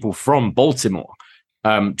people from Baltimore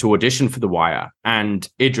to audition for The Wire, and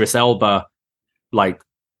Idris Elba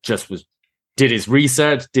did his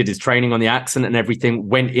research, did his training on the accent and everything,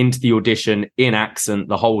 went into the audition in accent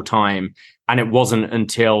the whole time, and it wasn't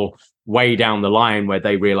until way down the line where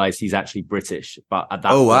they realized he's actually British. But at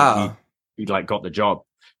that point, he got the job.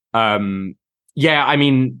 I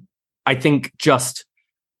mean, I think just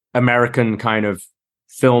American kind of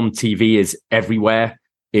film TV is everywhere.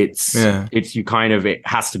 It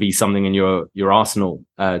has to be something in your arsenal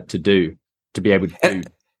to be able to do.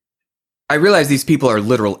 I realize these people are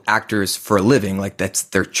literal actors for a living, like that's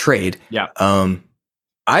their trade. Yeah.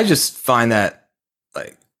 I just find that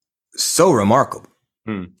like so remarkable.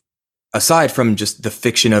 Aside from just the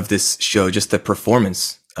fiction of this show, just the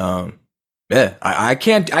performance. I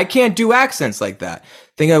can't do accents like that. I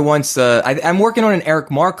think I once, I'm working on an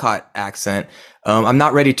Eric Marcotte accent. I'm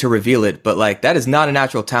not ready to reveal it, but like that is not a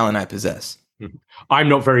natural talent I possess. I'm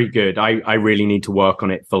not very good. I really need to work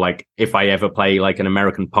on it for like, if I ever play like an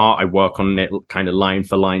American part, I work on it kind of line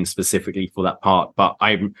for line specifically for that part. But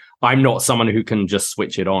I'm not someone who can just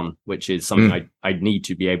switch it on, which is something I need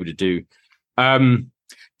to be able to do.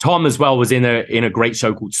 Tom as well was in a great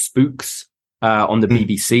show called Spooks on the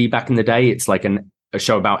BBC back in the day. It's like a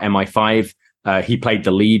show about MI5. He played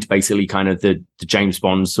the lead, basically kind of the James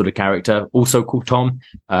Bond sort of character, also called Tom.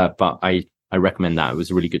 But I recommend that. It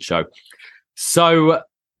was a really good show. So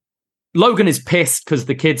Logan is pissed because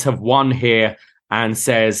the kids have won here and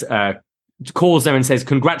calls them and says,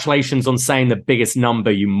 "Congratulations on saying the biggest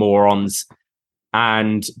number, you morons."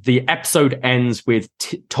 And the episode ends with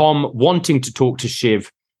Tom wanting to talk to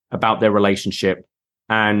Shiv about their relationship.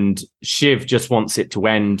 And Shiv just wants it to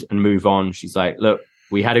end and move on. She's like, "Look,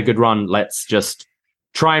 we had a good run. Let's just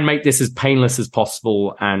try and make this as painless as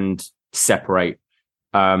possible and separate."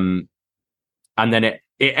 And then it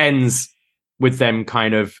ends with them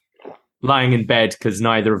kind of lying in bed because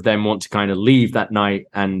neither of them want to kind of leave that night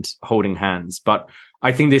and holding hands. But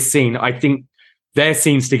I think their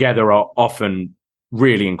scenes together are often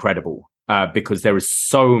really incredible because there is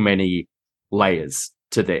so many layers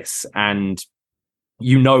to this. And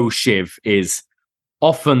Shiv is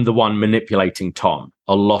often the one manipulating Tom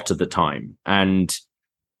a lot of the time. And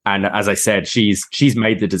as I said, she's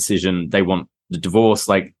made the decision. They want the divorce.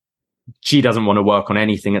 Like, she doesn't want to work on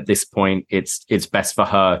anything at this point. It's best for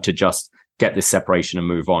her to just get this separation and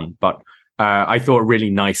move on. But I thought a really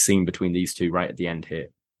nice scene between these two right at the end here.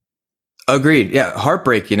 Agreed. Yeah.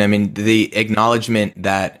 Heartbreaking. I mean, the acknowledgement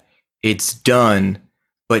that it's done,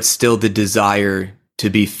 but still the desire to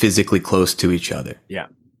be physically close to each other. Yeah.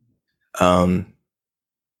 Yeah,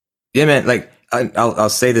 man. Like I'll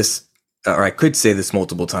say this, or I could say this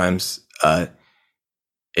multiple times.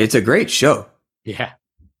 It's a great show. Yeah.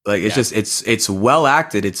 Like it's just, it's well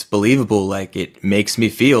acted. It's believable. Like it makes me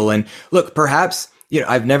feel, and look, perhaps,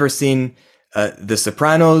 I've never seen The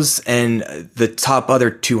Sopranos and the top other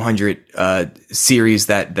 200 series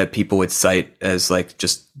that people would cite as like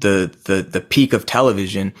just the peak of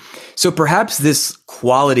television. So perhaps this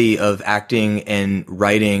quality of acting and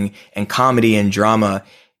writing and comedy and drama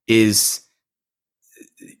is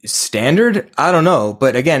standard. I don't know.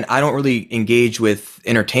 But again, I don't really engage with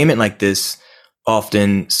entertainment like this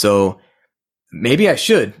often. So maybe I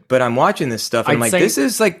should, but I'm watching this stuff and I'm like, this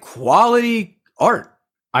is like quality art.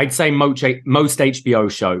 I'd say most HBO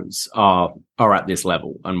shows are at this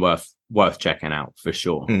level and worth checking out for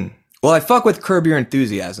sure. Well, I fuck with Curb Your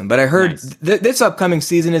Enthusiasm, but I heard Nice. This upcoming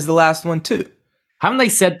season is the last one too. Haven't they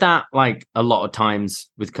said that like a lot of times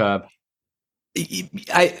with Curb?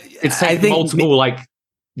 It's taken multiple like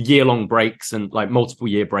year-long breaks and like multiple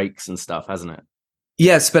year breaks and stuff, hasn't it?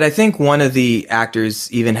 Yes, but I think one of the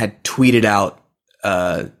actors even had tweeted out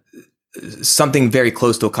something very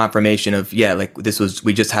close to a confirmation of, like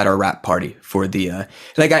we just had our rap party for the,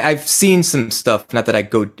 I've seen some stuff, not that I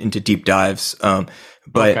go into deep dives,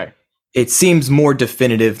 but it seems more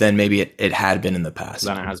definitive than maybe it had been in the past.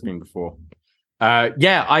 Than it has been before.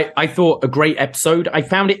 I thought a great episode. I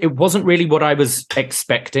found it wasn't really what I was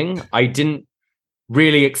expecting. I didn't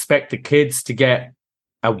really expect the kids to get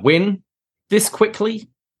a win this quickly.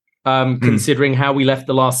 Considering how we left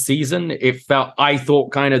the last season, I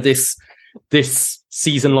thought kind of this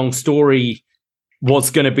season-long story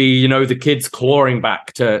was going to be, the kids clawing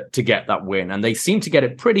back to get that win, and they seem to get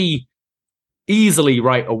it pretty easily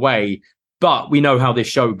right away. But we know how this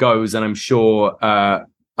show goes, and I'm sure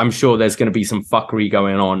there's going to be some fuckery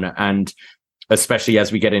going on, and especially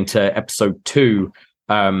as we get into episode 2,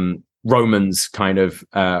 Roman's kind of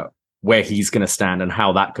where he's going to stand and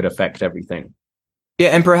how that could affect everything. Yeah,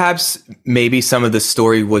 and perhaps maybe some of the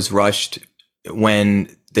story was rushed when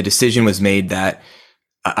the decision was made that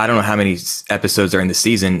I don't know how many episodes are in the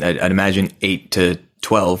season. I'd imagine 8 to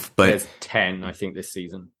 12, but there's 10, I think, this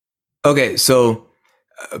season. Okay, so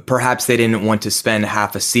perhaps they didn't want to spend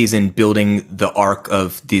half a season building the arc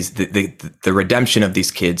of the redemption of these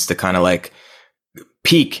kids to kind of like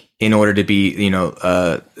peak in order to be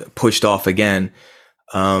pushed off again.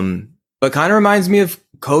 But kind of reminds me of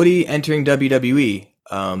Cody entering WWE.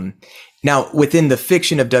 Now, within the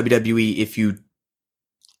fiction of WWE, if you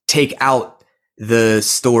take out the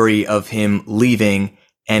story of him leaving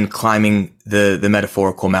and climbing the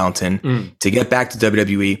metaphorical mountain to get back to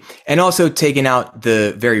WWE, and also taking out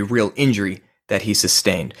the very real injury that he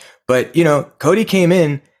sustained. But, Cody came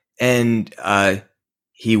in and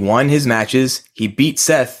he won his matches. He beat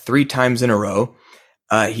Seth 3 times in a row.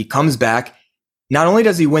 He comes back. Not only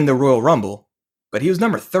does he win the Royal Rumble, but he was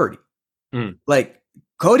number 30. Like,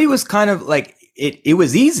 Cody was kind of like, it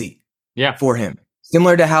was easy for him.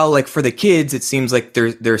 Similar to how, like, for the kids, it seems like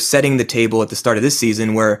they're setting the table at the start of this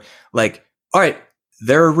season where, like, all right,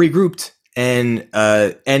 they're regrouped and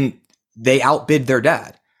they outbid their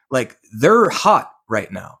dad. Like, they're hot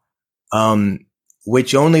right now.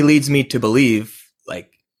 Which only leads me to believe,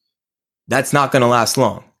 like, that's not going to last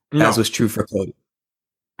long, as was true for Cody.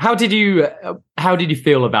 How did you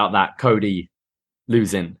feel about that, Cody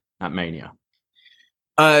losing at Mania?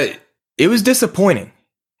 It was disappointing.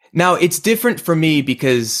 Now, it's different for me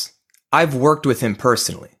because I've worked with him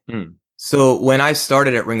personally. So when I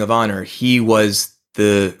started at Ring of Honor, he was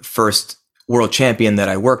the first world champion that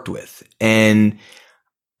I worked with. And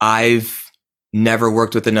I've never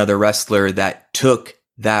worked with another wrestler that took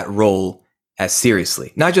that role as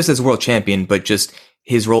seriously. Not just as world champion, but just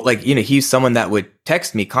his role. Like, he's someone that would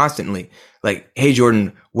text me constantly. Like, hey,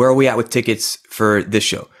 Jordan, where are we at with tickets for this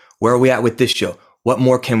show? Where are we at with this show? What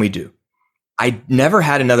more can we do? I never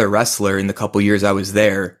had another wrestler in the couple years I was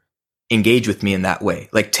there engage with me in that way.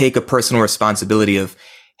 Like, take a personal responsibility of,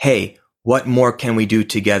 hey, what more can we do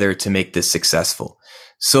together to make this successful?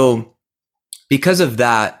 So because of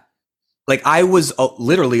that, like, I was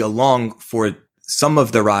literally along for some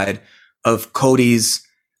of the ride of Cody's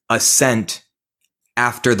ascent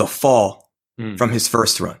after the fall from his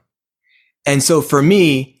first run. And so for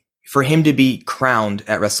me, for him to be crowned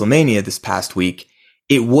at WrestleMania this past week,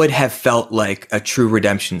 it would have felt like a true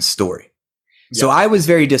redemption story. So I was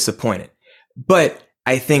very disappointed. But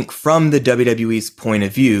I think from the WWE's point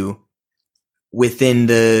of view, within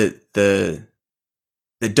the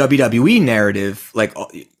WWE narrative, like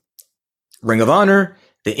Ring of Honor,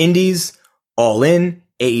 the Indies, All In,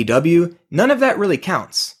 AEW, none of that really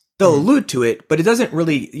counts. They'll allude to it, but it doesn't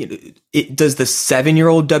really, does the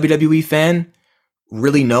 7-year-old WWE fan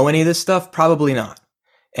really know any of this stuff? Probably not.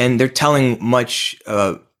 And they're telling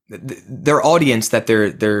their audience that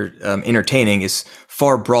they're entertaining is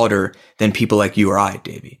far broader than people like you or I,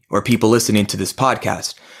 Davey, or people listening to this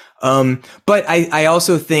podcast. But I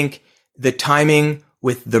also think the timing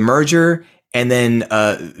with the merger and then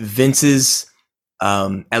Vince's,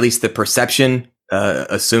 at least the perception,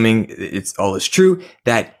 assuming it's all is true,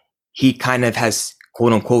 that he kind of has,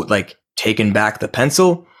 quote unquote, like taken back the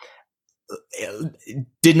pencil,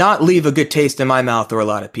 did not leave a good taste in my mouth or a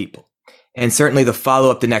lot of people. And certainly the follow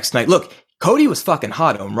up the next night. Look, Cody was fucking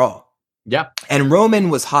hot on Raw. Yeah. And Roman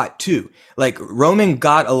was hot too. Like, Roman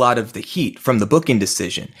got a lot of the heat from the booking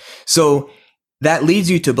decision. So that leads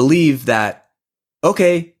you to believe that,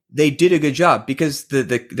 okay, they did a good job, because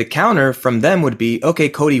the counter from them would be, okay,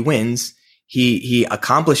 Cody wins. He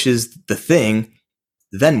accomplishes the thing.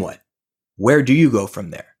 Then what? Where do you go from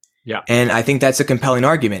there? Yeah. And I think that's a compelling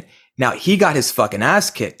argument. Now, he got his fucking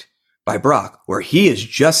ass kicked by Brock, where he is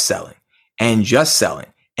just selling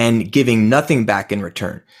and giving nothing back in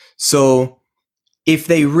return. So if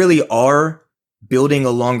they really are building a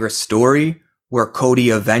longer story where Cody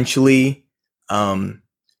eventually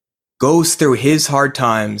goes through his hard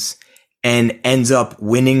times and ends up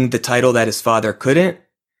winning the title that his father couldn't,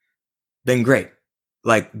 then great.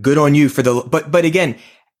 Like, good on you for but again,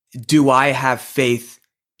 do I have faith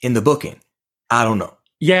in the booking? I don't know.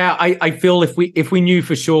 Yeah, I feel if we knew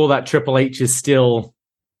for sure that Triple H is still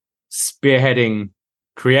spearheading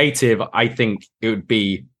creative, I think it would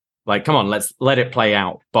be like, come on, let's let it play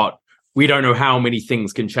out. But we don't know how many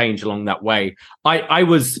things can change along that way. I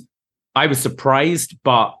was surprised,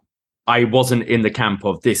 but I wasn't in the camp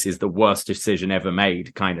of this is the worst decision ever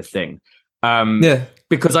made kind of thing. Yeah.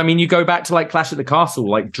 Because, I mean, you go back to like Clash at the Castle,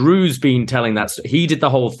 like Drew's been telling that he did the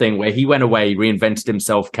whole thing where he went away, reinvented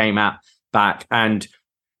himself, came back, and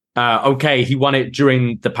okay, he won it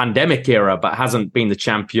during the pandemic era, but hasn't been the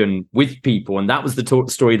champion with people. And that was the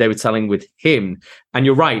story they were telling with him. And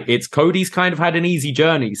you're right, it's Cody's kind of had an easy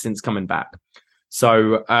journey since coming back.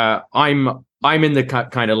 So I'm in the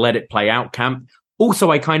kind of let it play out camp.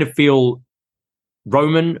 Also, I kind of feel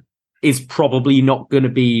Roman is probably not going to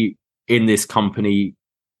be in this company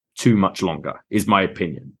too much longer, is my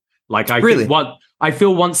opinion. Like, I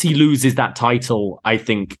feel once he loses that title, I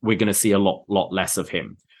think we're going to see a lot less of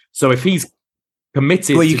him. So if he's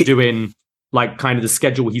committed to doing like kind of the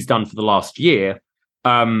schedule he's done for the last year,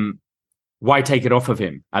 why take it off of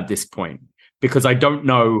him at this point? Because I don't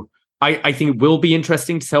know. I think it will be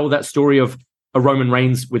interesting to tell that story of a Roman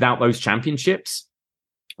Reigns without those championships,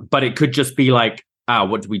 but it could just be like,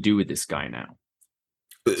 what do we do with this guy now?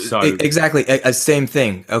 So exactly, same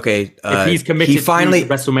thing. Okay, if he's committed to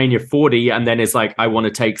WrestleMania 40 and then it's like, I want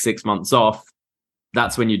to take 6 months off,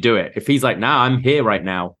 that's when you do it. If he's like, nah, I'm here right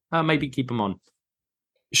now, maybe keep him on.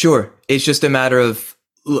 Sure, it's just a matter of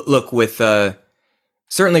look with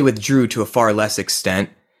certainly with Drew to a far less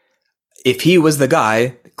extent. If he was the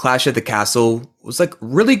guy, Clash at the Castle was like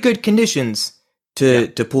really good conditions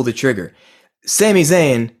to pull the trigger. Sami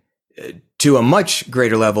Zayn to a much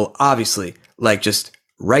greater level, obviously, like just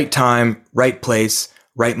right time, right place,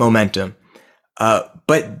 right momentum.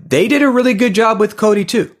 But they did a really good job with Cody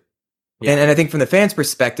too. Yeah. And I think from the fans'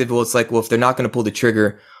 perspective, well, it's like, well, if they're not going to pull the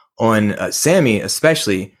trigger on Sami,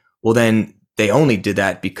 especially, well, then they only did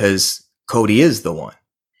that because Cody is the one.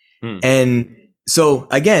 And so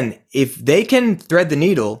again, if they can thread the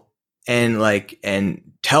needle and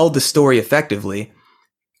tell the story effectively,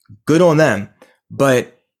 good on them.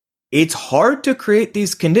 But it's hard to create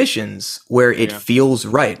these conditions where it feels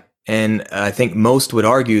right. And I think most would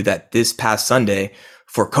argue that this past Sunday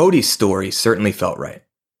for Cody's story certainly felt right.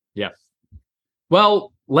 Yeah.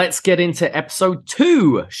 Well, let's get into episode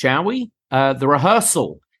 2, shall we? The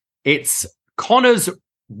rehearsal. It's Connor's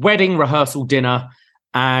wedding rehearsal dinner,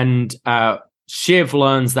 and Shiv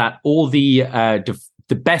learns that all the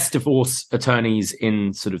best divorce attorneys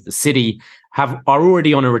in sort of the city are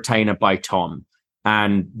already on a retainer by Tom.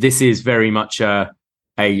 And this is very much a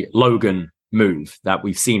Logan move that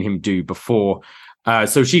we've seen him do before.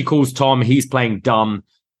 So she calls Tom, he's playing dumb,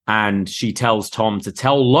 and she tells Tom to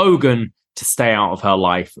tell Logan to stay out of her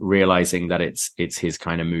life, realizing that it's his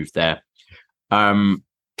kind of move there.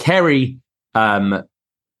 Kerry,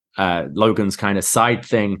 Logan's kind of side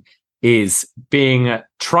thing, is being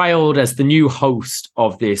trialed as the new host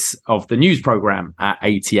of the news program at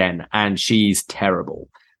ATN, and she's terrible.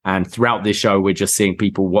 And throughout this show, we're just seeing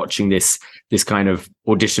people watching this kind of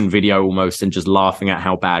audition video almost and just laughing at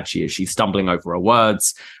how bad she is. She's stumbling over her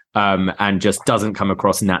words and just doesn't come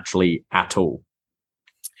across naturally at all.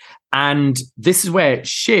 And this is where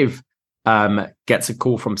Shiv gets a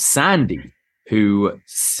call from Sandy,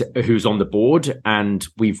 who's on the board, and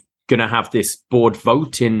we're going to have this board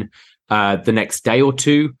vote in the next day with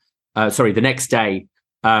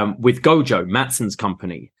Gojo, Matsson's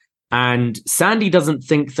company. And Sandy doesn't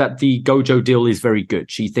think that the Gojo deal is very good.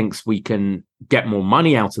 She thinks we can get more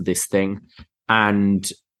money out of this thing. And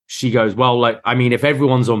she goes, well, if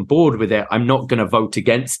everyone's on board with it, I'm not going to vote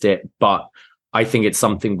against it, but I think it's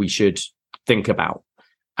something we should think about.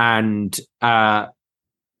 And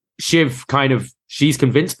Shiv she's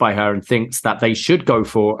convinced by her and thinks that they should go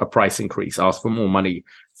for a price increase, ask for more money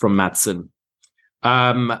from Matsson.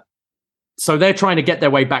 So they're trying to get their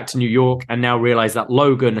way back to New York and now realize that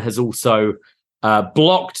Logan has also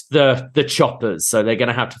blocked the choppers, so they're going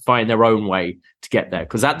to have to find their own way to get there.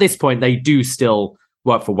 Because at this point, they do still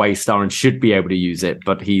work for Waystar and should be able to use it,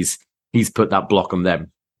 but he's put that block on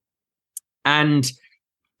them. And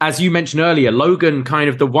as you mentioned earlier, Logan, kind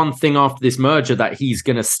of the one thing after this merger that he's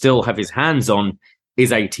going to still have his hands on is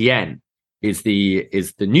ATN, is the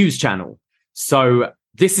news channel. So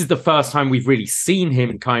this is the first time we've really seen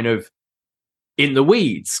him kind of in the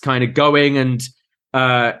weeds, kind of going, and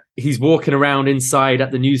he's walking around inside at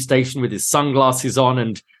the news station with his sunglasses on,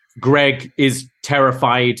 and Greg is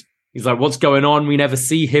terrified. He's like, what's going on? We never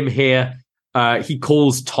see him here. He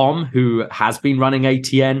calls Tom, who has been running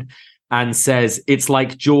ATN, and says, it's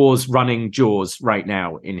like Jaws running Jaws right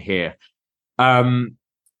now in here.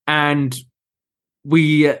 And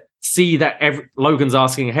we see that Logan's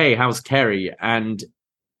asking, hey, how's Kerry? And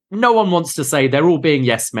no one wants to say, they're all being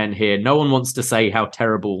yes men here. No one wants to say how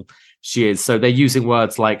terrible she is. So they're using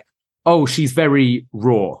words like, oh, she's very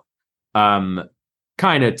raw.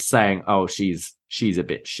 Kind of saying, oh, she's a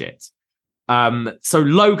bit shit. So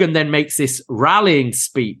Logan then makes this rallying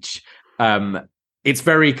speech. It's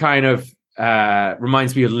very kind of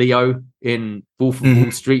reminds me of Leo in Wolf of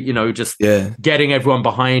Wall Street, just getting everyone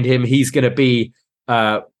behind him. He's going to be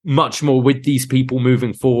much more with these people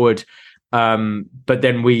moving forward. But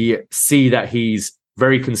then we see that he's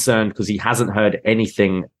very concerned because he hasn't heard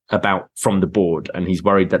anything from the board, and he's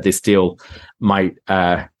worried that this deal might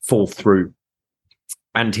fall through.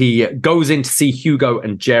 And he goes in to see Hugo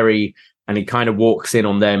and Jerry, and he kind of walks in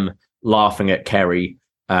on them laughing at Kerry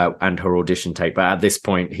and her audition tape. But at this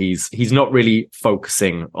point, he's not really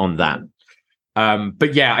focusing on that.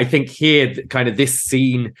 But yeah, I think here, kind of this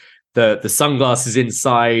scene, the sunglasses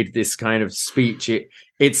inside, this kind of speech,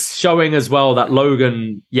 it's showing as well that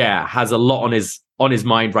Logan, has a lot on his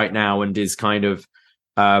mind right now, and is kind of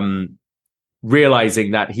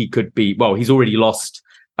realizing that he could be, he's already lost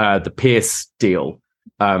the Pierce deal,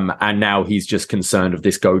 and now he's just concerned of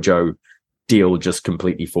this Gojo deal just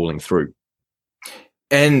completely falling through.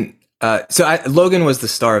 And Logan was the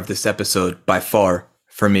star of this episode by far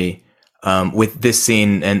for me, with this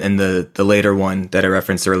scene and the later one that I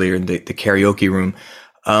referenced earlier in the karaoke room.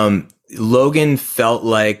 Logan felt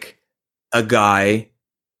like a guy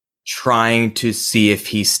trying to see if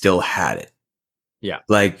he still had it. Yeah.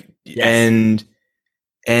 Like, yes.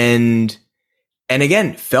 and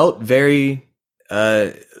again, felt very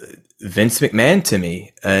Vince McMahon to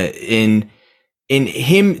me, in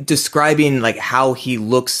him describing like how he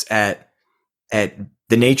looks at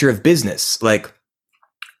the nature of business. Like,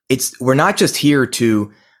 we're not just here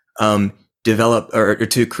to develop or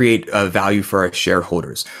to create value for our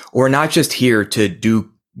shareholders, or we're not just here to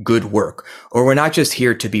do good work, or we're not just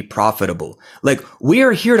here to be profitable. Like, we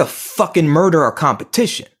are here to fucking murder our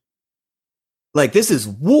competition. Like, this is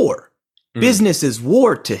war. Business is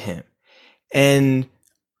war to him. And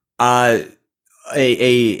a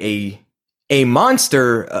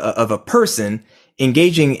monster of a person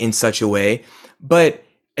engaging in such a way, but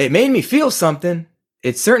it made me feel something.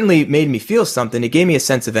 It certainly made me feel something. It gave me a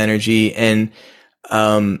sense of energy. And,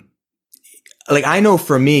 like, I know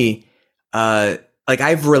for me, like,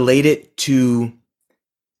 I've related to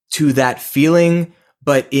that feeling,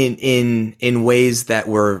 but in ways that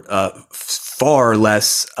were, far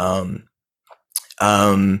less, cutthroat.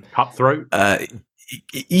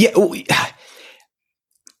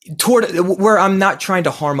 Toward where I'm not trying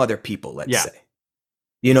to harm other people, let's say,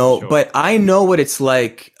 Sure. But I know what it's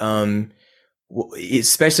like,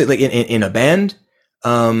 especially like in a band,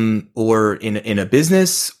 or in a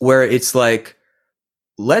business where it's like,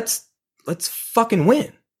 let's fucking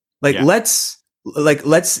win. Like, let's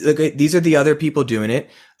these are the other people doing it.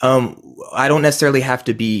 I don't necessarily have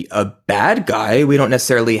to be a bad guy. We don't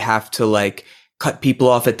necessarily have to like cut people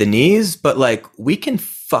off at the knees, but like, we can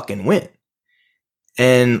fucking win.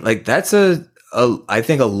 And like, that's I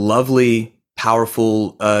think a lovely,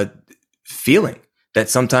 powerful, feeling that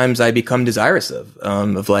sometimes I become desirous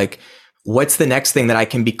of like, what's the next thing that I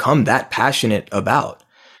can become that passionate about?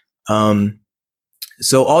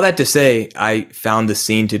 So all that to say, I found the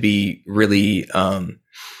scene to be really,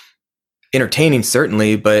 entertaining,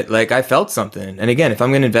 certainly, but like, I felt something. And again, if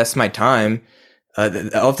I'm going to invest my time,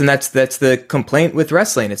 often that's the complaint with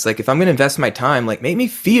wrestling. It's like, if I'm going to invest my time, like, make me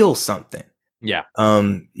feel something. Yeah.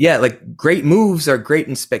 Like, great moves are great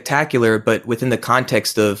and spectacular, but within the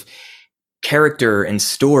context of character and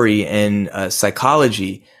story and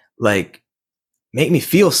psychology, like, make me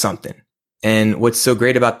feel something. And what's so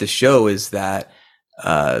great about the show is that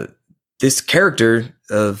this character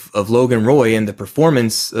of Logan Roy and the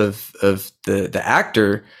performance of the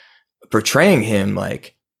actor portraying him,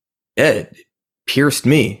 like, it pierced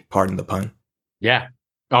me, pardon the pun. Yeah.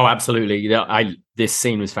 Oh, absolutely. This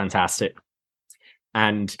scene was fantastic.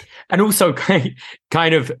 And also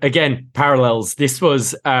kind of, again, parallels. This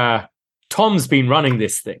was Tom's been running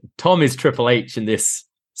this thing. Tom is Triple H in this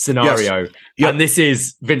scenario. Yes. Yep. And this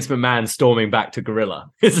is Vince McMahon storming back to Gorilla,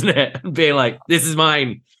 isn't it? And being like, this is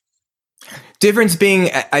mine. Difference being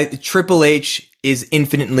Triple H is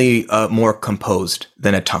infinitely more composed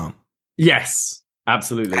than a Tom. Yes,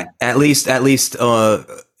 absolutely. At least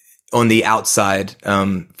on the outside,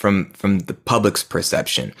 from the public's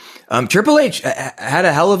perception. Triple H had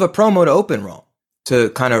a hell of a promo to open Raw to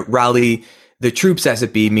kind of rally the troops, as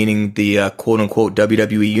it be, meaning the quote unquote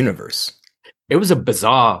WWE universe. It was a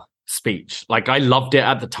bizarre speech. Like, I loved it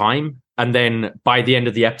at the time. And then by the end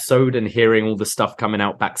of the episode and hearing all the stuff coming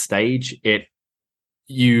out backstage,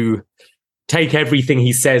 you take everything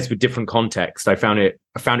he says with different context. I found it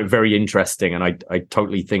very interesting. And I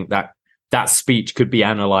totally think that speech could be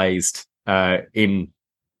analyzed in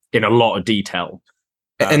a lot of detail.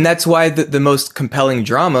 And that's why the most compelling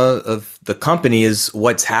drama of the company is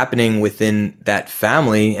what's happening within that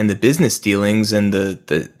family and the business dealings and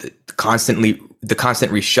the constant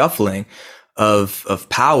reshuffling of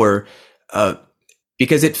power,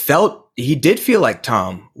 because he did feel like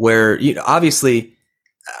Tom, where, obviously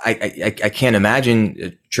I can't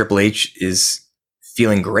imagine Triple H is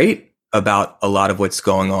feeling great about a lot of what's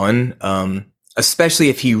going on, especially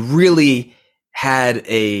if he really had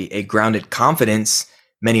a grounded confidence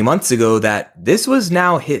many months ago that this was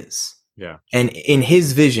now his. Yeah. And in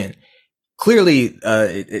his vision, clearly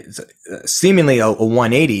it's seemingly a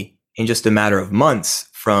 180 in just a matter of months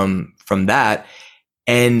from that.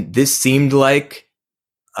 And this seemed like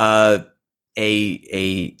a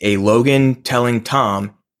Logan telling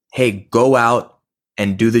Tom, hey, go out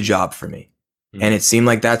and do the job for me. Mm-hmm. And it seemed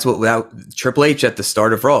like that's what Triple H at the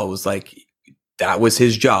start of Raw was like, that was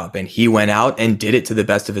his job. And he went out and did it to the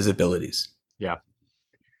best of his abilities. Yeah.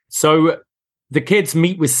 So the kids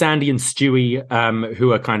meet with Sandy and Stewie,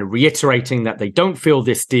 who are kind of reiterating that they don't feel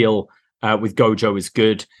this deal with Gojo is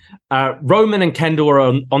good. Roman and Kendall are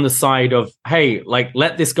on the side of, hey, like,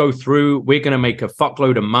 let this go through. We're going to make a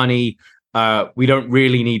fuckload of money. We don't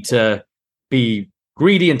really need to be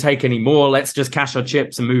greedy and take any more. Let's just cash our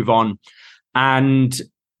chips and move on. And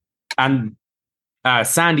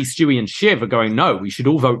Sandy, Stewie, and Shiv are going, no, we should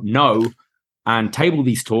all vote no and table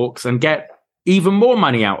these talks and get even more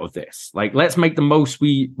money out of this. Like, let's make the most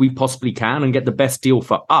we possibly can and get the best deal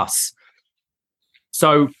for us.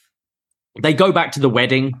 So they go back to the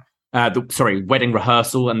wedding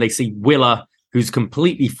rehearsal, and they see Willa, who's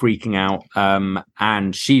completely freaking out,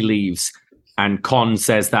 and she leaves. And Con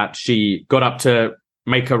says that she got up to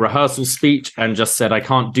make a rehearsal speech and just said, I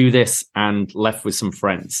can't do this, and left with some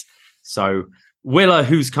friends. So Willa,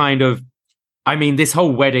 who's kind of, I mean, this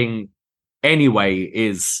whole wedding anyway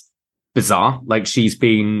is bizarre. Like, she's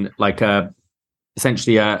been like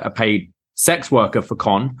essentially a paid sex worker for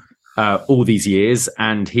Con all these years,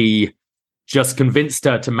 and he just convinced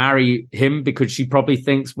her to marry him because she probably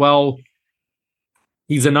thinks, well,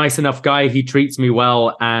 he's a nice enough guy, he treats me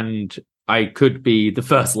well, and I could be the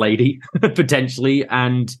first lady potentially,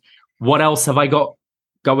 and what else have I got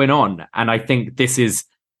going on? And I think the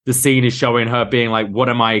scene is showing her being like, what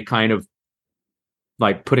am I kind of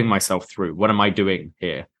like putting myself through? What am I doing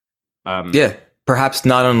here? Yeah, perhaps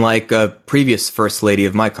not unlike a previous first lady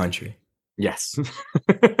of my country. Yes,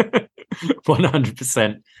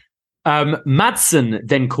 100%. Madsen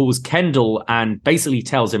then calls Kendall and basically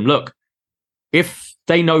tells him, look, if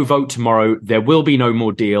they no vote tomorrow, there will be no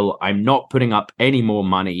more deal. I'm not putting up any more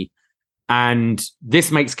money. And this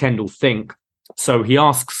makes Kendall think. So he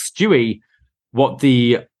asks Stewie what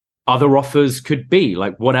the other offers could be.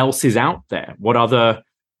 Like, what else is out there? What other,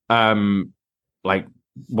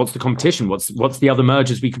 what's the competition? What's the other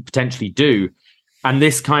mergers we could potentially do? And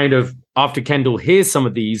this kind of, after Kendall hears some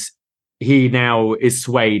of these, he now is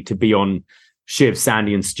swayed to be on Shiv,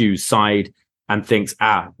 Sandy, and Stu's side and thinks,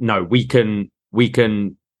 no, we can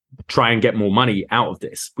try and get more money out of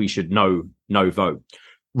this. We should no vote.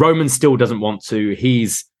 Roman still doesn't want to.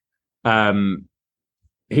 He's kind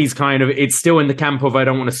of, it's still in the camp of, I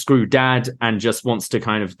don't want to screw dad, and just wants to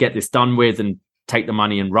kind of get this done with and take the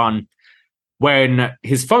money and run. When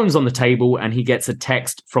his phone's on the table and he gets a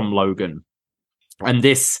text from Logan. And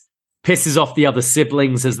this pisses off the other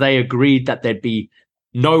siblings, as they agreed that there'd be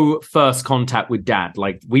no first contact with dad.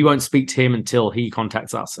 Like, we won't speak to him until he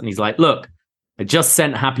contacts us. And he's like, look, I just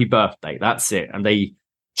sent happy birthday. That's it. And they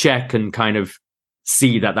check and kind of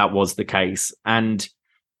see that was the case. And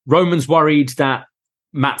Roman's worried that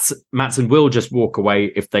Matson will just walk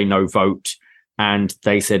away if they no vote. And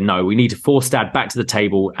they said, no, we need to force Dad back to the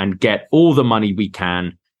table and get all the money we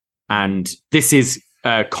can. And this is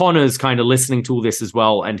Connor's kind of listening to all this as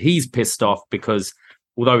well. And he's pissed off because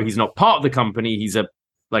although he's not part of the company, he's a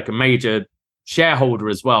major shareholder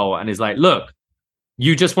as well. And is like, look,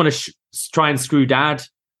 you just want to try and screw Dad.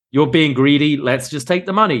 You're being greedy. Let's just take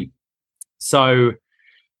the money. So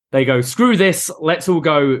they go, screw this. Let's all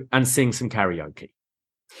go and sing some karaoke.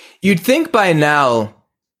 You'd think by now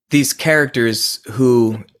these characters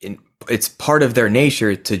who it's part of their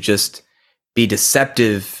nature to just be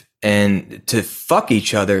deceptive and to fuck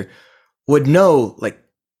each other would know, like,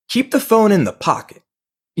 keep the phone in the pocket.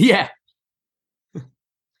 Yeah.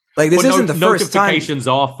 Like, this isn't the first time. Notifications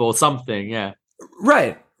off or something. Yeah.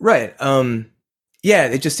 Right. Yeah,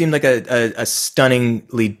 it just seemed like a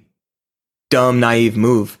stunningly dumb, naive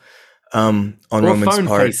move on Roman's phone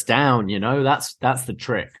part. face down, that's the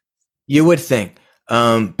trick. You would think.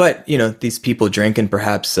 But, these people drink, and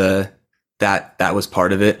perhaps that was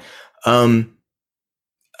part of it.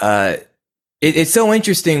 It's so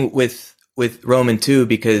interesting with Roman, too,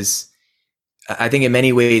 because I think in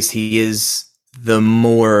many ways he is the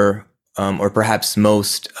more, or perhaps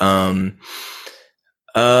most, he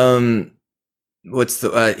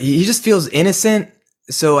just feels innocent.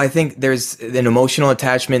 So I think there's an emotional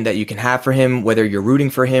attachment that you can have for him, whether you're rooting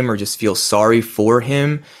for him or just feel sorry for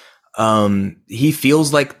him. He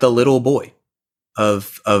feels like the little boy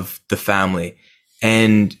of the family,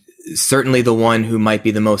 and certainly the one who might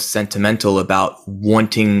be the most sentimental about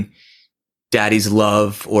wanting Daddy's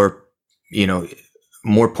love, or,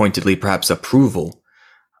 more pointedly, perhaps approval,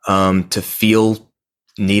 to feel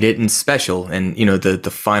needed and special. And,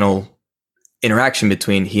 the final interaction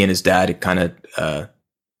between he and his dad, it kind of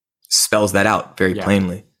spells that out very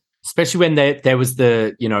plainly. Especially when there was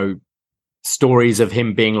the, stories of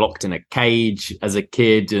him being locked in a cage as a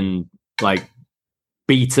kid and like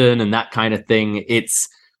beaten and that kind of thing.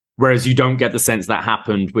 Whereas you don't get the sense that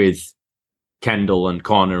happened with Kendall and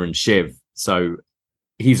Connor and Shiv. So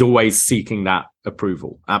he's always seeking that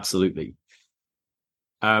approval. Absolutely.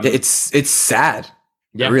 It's sad.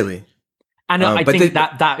 Yeah, really. And I think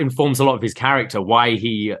that informs a lot of his character, why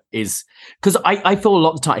he is, because I feel a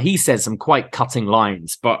lot of the time he says some quite cutting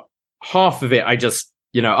lines, but half of it I just,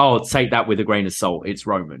 I'll take that with a grain of salt. It's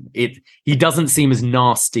Roman. He doesn't seem as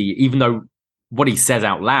nasty, even though what he says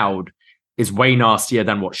out loud is way nastier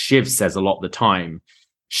than what Shiv says a lot of the time.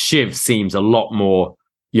 Shiv seems a lot more,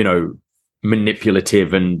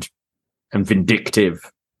 manipulative and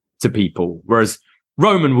vindictive to people, whereas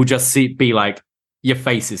Roman will just be like, your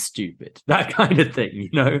face is stupid, that kind of thing,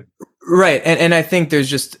 Right. And I think there's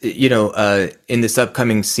just, in this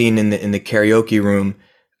upcoming scene in the karaoke room,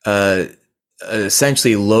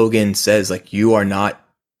 essentially Logan says, like, you are not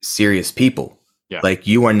serious people. Yeah. Like,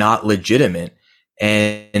 you are not legitimate.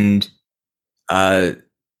 And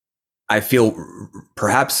I feel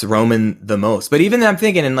perhaps Roman the most, but even I'm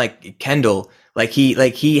thinking in like Kendall,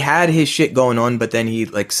 he had his shit going on, but then he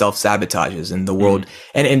like self-sabotages in the world.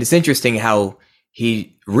 And it's interesting how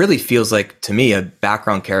he really feels like, to me, a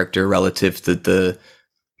background character relative to the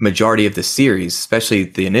majority of the series, especially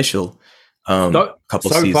the initial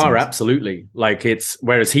couple seasons. So far, absolutely. Like,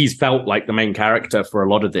 whereas he's felt like the main character for a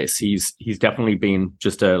lot of this, he's definitely been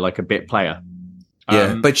just a bit player.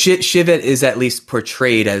 Yeah, but Shivet is at least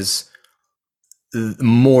portrayed as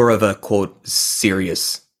more of a, quote,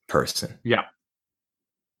 serious person. Yeah.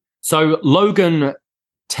 So Logan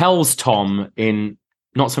tells Tom in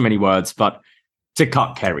not so many words, but to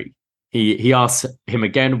cut Kerry. He asks him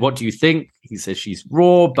again, what do you think? He says she's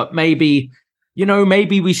raw, but maybe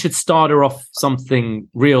we should start her off something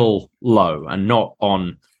real low and not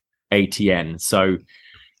on ATN. So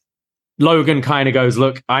Logan kind of goes,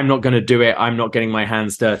 look, I'm not going to do it. I'm not getting my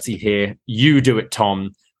hands dirty here. You do it,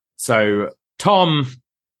 Tom. So Tom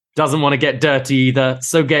doesn't want to get dirty either,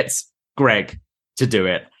 so gets Greg to do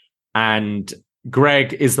it. And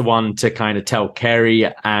Greg is the one to kind of tell Kerry,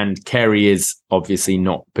 and Kerry is obviously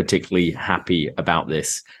not particularly happy about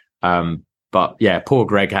this. But yeah, poor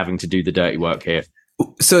Greg having to do the dirty work here.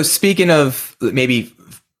 So speaking of maybe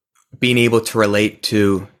being able to relate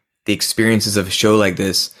to the experiences of a show like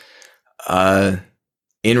this, in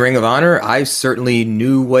Ring of Honor, I certainly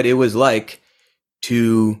knew what it was like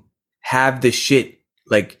to have the shit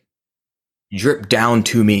like drip down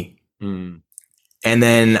to me. And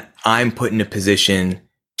then I'm put in a position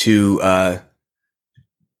to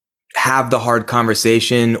have the hard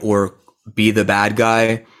conversation or be the bad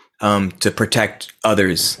guy to protect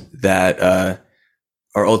others that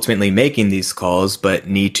are ultimately making these calls, but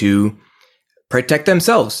need to protect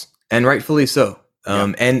themselves, and rightfully so.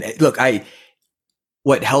 And look,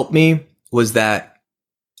 what helped me was that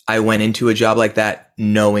I went into a job like that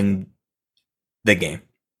knowing the game.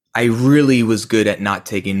 I really was good at not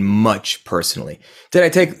taking much personally. Did I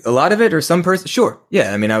take a lot of it or some person? Sure.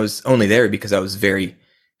 Yeah. I mean, I was only there because I was very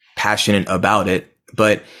passionate about it,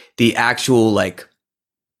 but the actual like,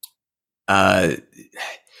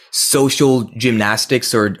 social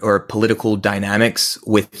gymnastics or political dynamics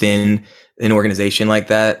within an organization like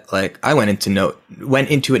that, like I went into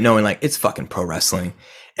it knowing like it's fucking pro wrestling,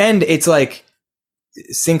 and it's like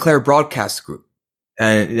Sinclair Broadcast Group,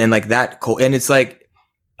 and like that, and it's like,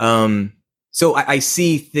 so I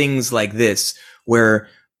see things like this where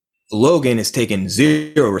Logan is taking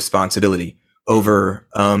zero responsibility over,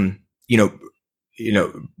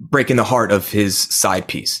 breaking the heart of his side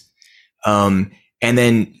piece, and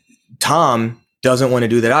then Tom doesn't want to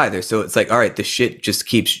do that either. So it's like, all right, the shit just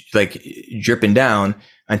keeps like dripping down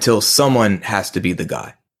until someone has to be the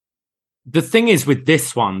guy. The thing is with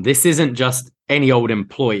this one, this isn't just any old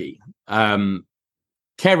employee.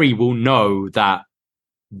 Kerry will know that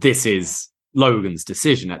this is Logan's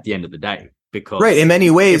decision at the end of the day, because right, in many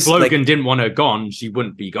ways, if Logan didn't want her gone, she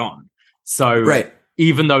wouldn't be gone. So right.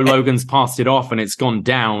 Even though Logan's passed it off and it's gone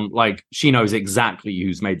down, like she knows exactly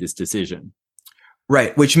who's made this decision.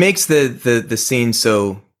 Right, which makes the scene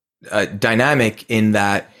so dynamic in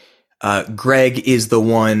that Greg is the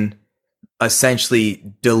one essentially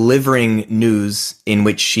delivering news in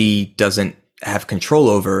which she doesn't have control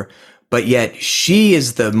over, but yet she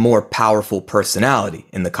is the more powerful personality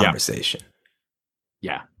in the conversation.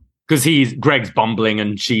 Yeah, because Greg's bumbling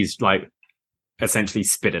and she's like essentially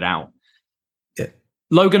spit it out. Yeah.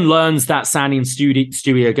 Logan learns that Sandy and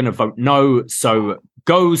Stewie are going to vote no, so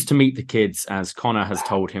goes to meet the kids as Connor has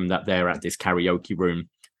told him that they're at this karaoke room.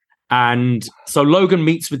 And so Logan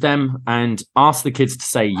meets with them and asks the kids to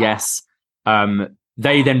say yes.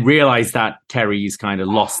 They then realize that Kerry's kind of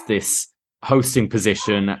lost this hosting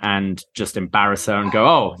position and just embarrass her and go,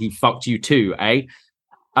 oh, he fucked you too, eh?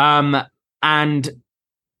 And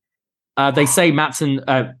they say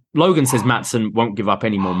Logan says Mattson won't give up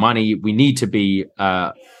any more money. We need to be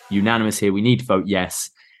unanimous here. We need to vote yes.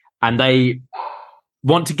 And they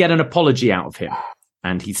want to get an apology out of him.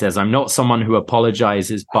 And he says, I'm not someone who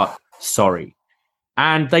apologizes, but sorry.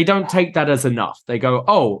 And they don't take that as enough. They go,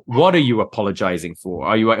 oh, what are you apologizing for?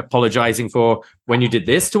 Are you apologizing for when you did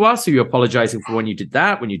this to us? Are you apologizing for when you did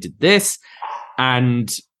that, when you did this?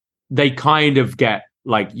 And they kind of get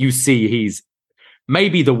like, you see, he's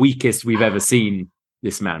maybe the weakest we've ever seen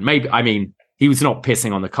this man. Maybe, I mean, he was not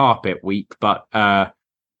pissing on the carpet weak, but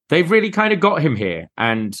they've really kind of got him here.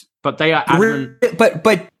 But they are adamant.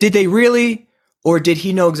 But did they really, or did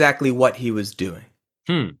he know exactly what he was doing?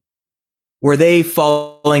 Were they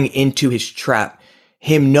falling into his trap,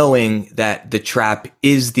 him knowing that the trap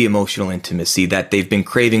is the emotional intimacy that they've been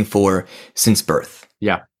craving for since birth?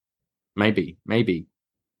 Yeah, maybe.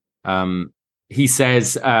 He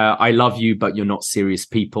says, I love you, but you're not serious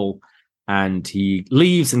people. And he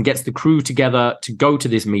leaves and gets the crew together to go to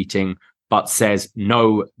this meeting, but says,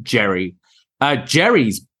 no, Jerry.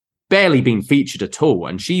 Jerry's barely been featured at all,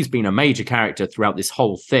 and she's been a major character throughout this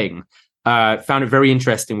whole thing. Found it very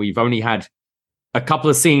interesting. We've only had a couple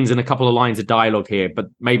of scenes and a couple of lines of dialogue here, but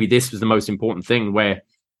maybe this was the most important thing where,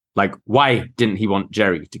 like, why didn't he want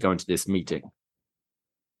Jerry to go into this meeting?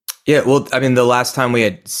 Yeah, well, I mean, the last time we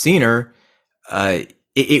had seen her,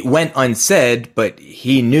 it went unsaid, but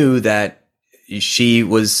he knew that she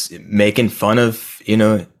was making fun of,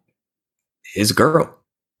 his girl.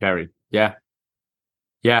 Jerry, yeah.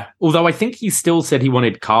 Yeah, although I think he still said he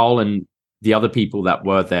wanted Carl and the other people that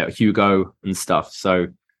were there, Hugo and stuff. So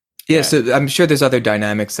yeah, so I'm sure there's other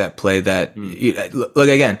dynamics at play that look,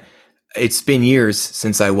 again, it's been years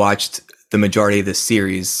since I watched the majority of the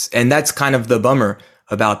series, and that's kind of the bummer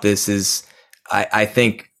about this is I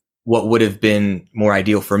think what would have been more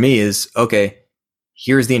ideal for me is, okay,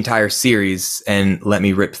 here's the entire series and let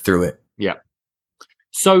me rip through it. Yeah.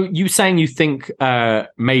 So you saying you think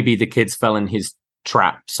maybe the kids fell in his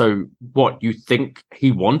trap. So what, you think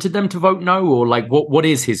he wanted them to vote no, or like what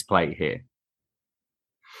is his play here?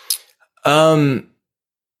 Yeah,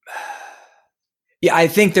 I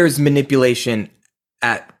think there's manipulation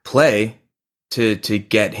at play to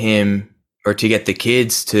get him or to get the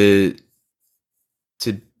kids to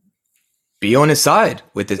be on his side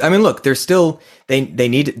with this. I mean, look, they're still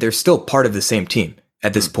they're still part of the same team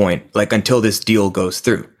at this point, like until this deal goes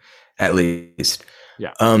through, at least.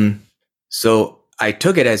 Yeah. So I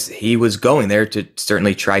took it as he was going there to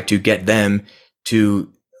certainly try to get them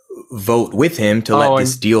to vote with him to let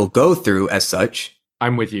this deal go through as such.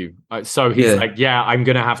 I'm with you. So he's like, yeah, I'm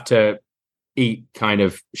going to have to eat kind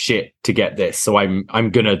of shit to get this. So I'm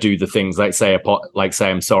gonna do the things like say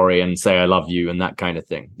I'm sorry and say I love you and that kind of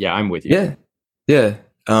thing. Yeah, I'm with you. Yeah.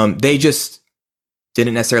 They just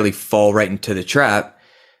didn't necessarily fall right into the trap,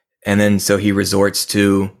 and then so he resorts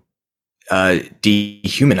to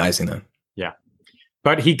dehumanizing them. Yeah,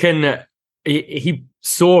 but he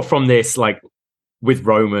saw from this, like with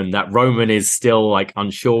Roman, that Roman is still like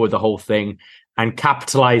unsure with the whole thing, and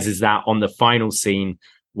capitalizes that on the final scene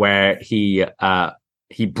where he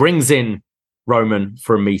brings in Roman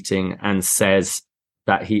for a meeting and says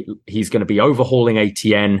that he's going to be overhauling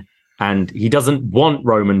ATN, and he doesn't want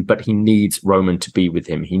Roman, but he needs Roman to be with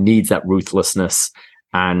him. He needs that ruthlessness,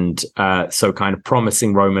 and so kind of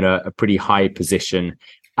promising Roman a pretty high position,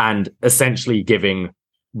 and essentially giving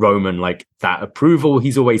Roman like that approval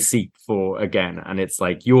he's always seeked for again. And it's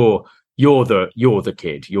like you're the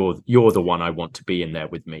kid, you're the one I want to be in there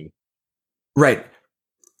with me. Right.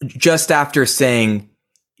 Just after saying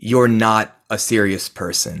you're not a serious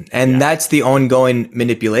person. And that's the ongoing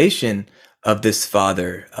manipulation of this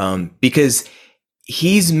father. Because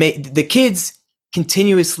he's made the kids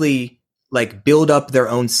continuously like build up their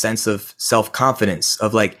own sense of self-confidence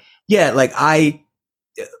of like, yeah, like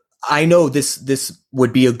I know this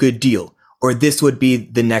would be a good deal, or this would be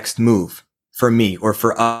the next move for me or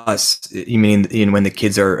for us. You mean when the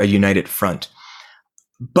kids are a united front.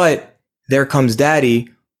 But there comes daddy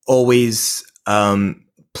always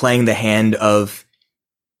playing the hand of,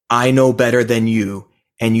 I know better than you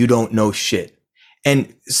and you don't know shit.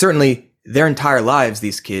 And certainly their entire lives,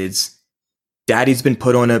 these kids, daddy's been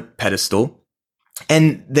put on a pedestal,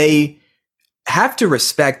 and they have to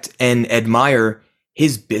respect and admire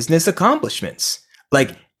his business accomplishments.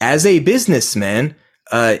 Like as a businessman,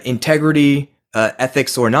 integrity,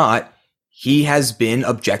 ethics or not, he has been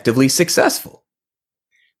objectively successful.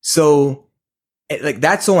 So like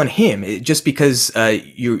that's on him. Just because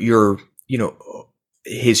you're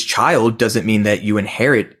his child doesn't mean that you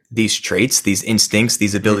inherit these traits, these instincts,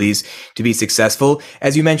 these abilities to be successful.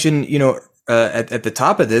 As you mentioned, at the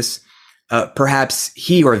top of this, perhaps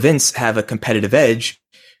he or Vince have a competitive edge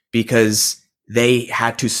because they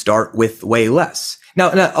had to start with way less.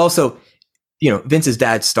 Now also, Vince's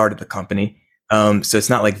dad started the company. So it's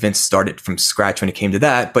not like Vince started from scratch when it came to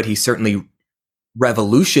that, but he certainly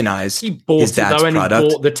revolutionized his dad's product. He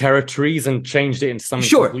bought the territories and changed it into something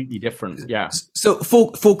completely different. Yeah. So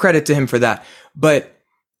full credit to him for that. But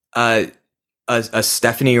a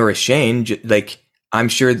Stephanie or a Shane, like I'm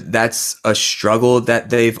sure that's a struggle that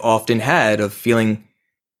they've often had of feeling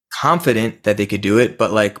confident that they could do it,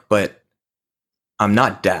 but I'm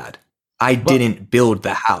not dad. I didn't build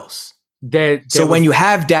the house. When you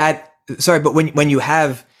have dad, but when you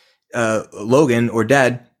have Logan or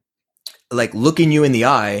dad like looking you in the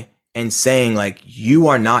eye and saying like, you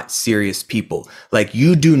are not serious people. Like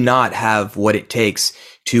you do not have what it takes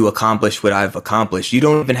to accomplish what I've accomplished. You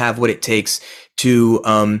don't even have what it takes to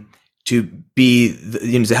be,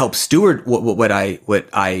 to help steward what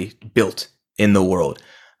I built in the world.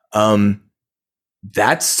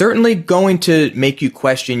 That's certainly going to make you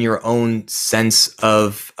question your own sense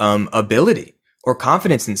of ability or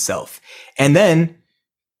confidence in self. And then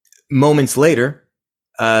moments later,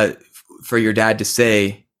 for your dad to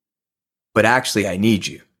say, but actually I need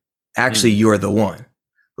you. Actually, you're the one.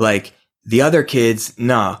 Like the other kids,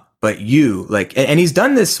 nah, but you, like, and he's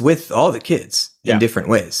done this with all the kids in different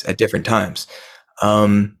ways at different times.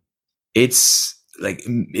 It's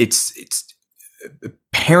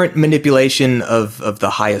parent manipulation of the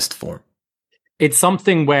highest form. It's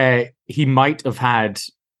something where he might have had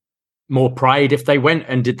more pride if they went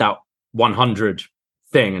and did that 100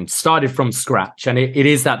 thing and started from scratch. And it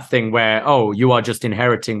is that thing where, oh, you are just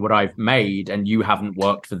inheriting what I've made and you haven't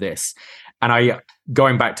worked for this. And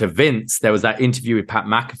going back to Vince, there was that interview with Pat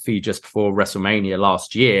McAfee just before WrestleMania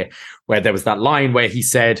last year, where there was that line where he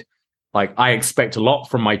said, like, I expect a lot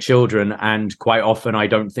from my children and quite often I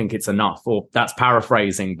don't think it's enough. Or that's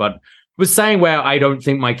paraphrasing, but was saying where I don't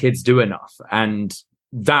think my kids do enough. And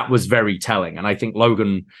that was very telling. And I think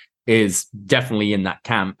Logan is definitely in that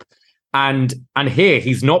camp. And here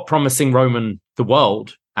he's not promising Roman the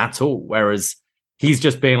world at all, whereas he's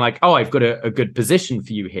just being like, oh, I've got a good position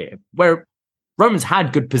for you here. Where Roman's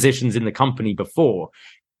had good positions in the company before.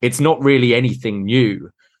 It's not really anything new.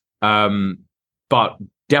 But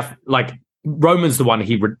like Roman's the one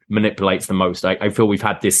he manipulates the most. I feel we've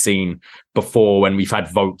had this scene before when we've had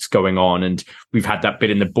votes going on, and we've had that bit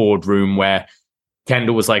in the boardroom where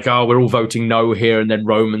Kendall was like, oh, we're all voting no here. And then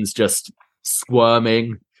Roman's just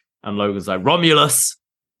squirming. And Logan's like, Romulus,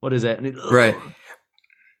 what is it? Right.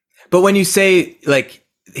 But when you say like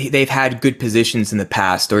they've had good positions in the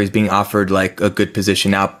past, or he's being offered like a good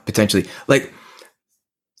position now potentially. Like,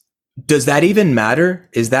 does that even matter?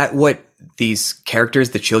 Is that what these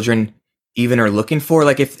characters, the children, even are looking for?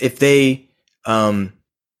 Like, if they,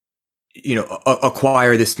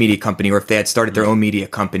 acquire this media company, or if they had started their own media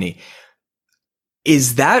company,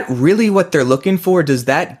 is that really what they're looking for? Does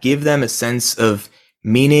that give them a sense of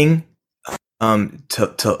meaning,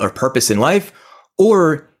 to or purpose in life,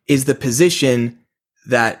 or is the position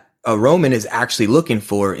that a Roman is actually looking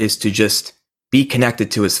for is to just be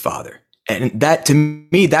connected to his father? And that, to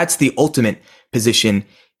me, that's the ultimate position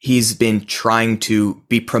he's been trying to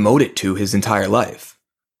be promoted to his entire life.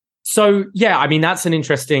 So, yeah, I mean, that's an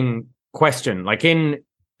interesting question. Like in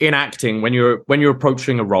acting, when you're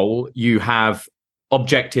approaching a role, you have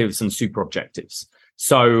objectives and super objectives.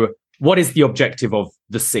 So what is the objective of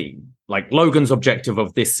the scene? Like Logan's objective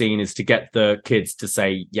of this scene is to get the kids to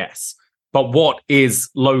say yes. But what is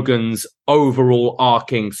Logan's overall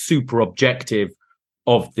arcing super objective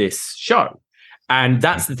of this show? And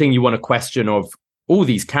that's the thing you want to question of all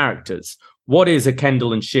these characters. What is a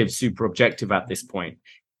Kendall and Shiv's super objective at this point?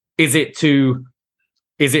 Is it to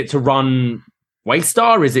run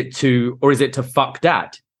Waystar? Is it to fuck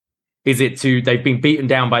Dad? Is it to, they've been beaten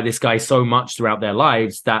down by this guy so much throughout their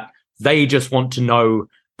lives that they just want to know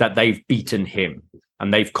that they've beaten him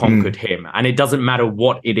and they've conquered him. And it doesn't matter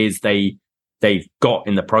what it is they've got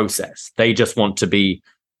in the process. They just want to be,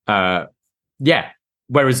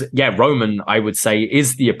 Whereas, Roman, I would say,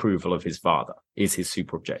 is the approval of his father, is his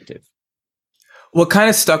super objective. What kind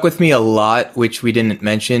of stuck with me a lot, which we didn't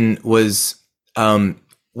mention, was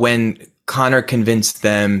when Connor convinced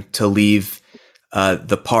them to leave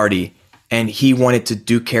the party, and he wanted to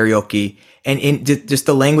do karaoke. And in just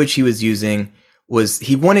the language he was using was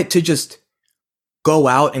he wanted to just go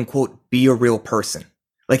out and, quote, be a real person.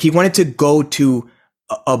 Like he wanted to go to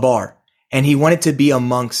a bar and he wanted to be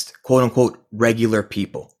amongst, quote unquote, regular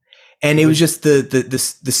people. And it was just the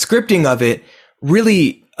scripting of it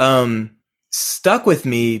really stuck with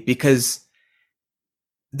me because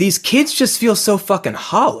these kids just feel so fucking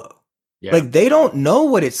hollow. Yeah. Like they don't know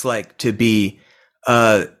what it's like to be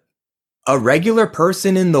a regular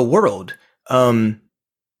person in the world. And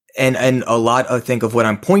a lot, I think, of what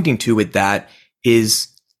I'm pointing to with that is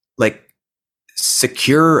like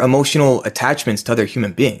secure emotional attachments to other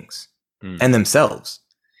human beings and themselves.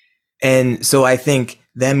 And so I think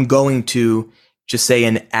them going to just say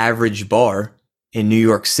an average bar in New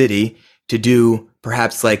York City to do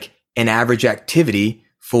perhaps like an average activity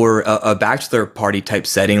for a bachelor party type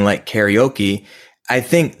setting like karaoke, I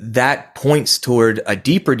think that points toward a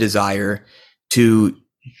deeper desire to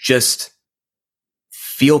just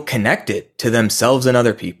feel connected to themselves and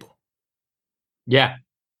other people. Yeah.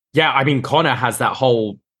 Yeah. I mean, Connor has that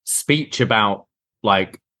whole speech about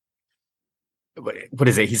like, what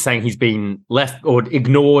is it? He's saying he's been left or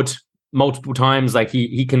ignored multiple times. Like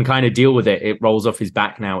he can kind of deal with it. It rolls off his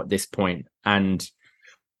back now at this point. And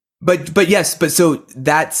but so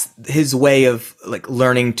that's his way of like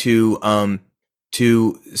learning to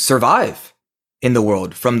survive in the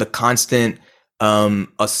world from the constant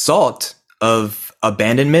assault of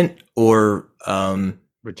abandonment or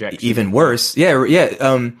rejection, even worse.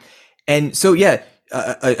 And so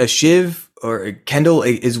a Shiv or a Kendall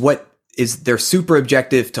is their super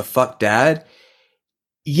objective to fuck Dad.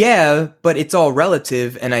 Yeah, but it's all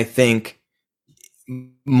relative, and I think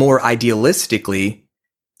more idealistically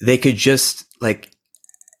they could just like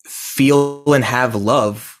feel and have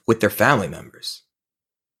love with their family members.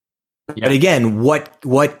 Yeah. But again,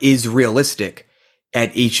 what is realistic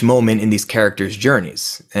at each moment in these characters'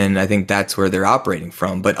 journeys? And I think that's where they're operating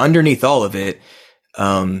from. But underneath all of it,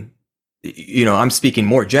 I'm speaking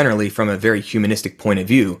more generally from a very humanistic point of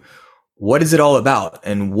view. What is it all about?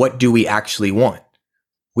 And what do we actually want?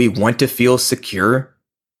 We want to feel secure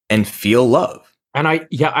and feel love. And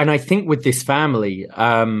I think with this family,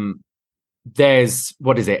 there's,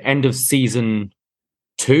 what is it, end of season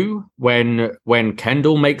 2, when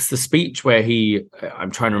Kendall makes the speech where he,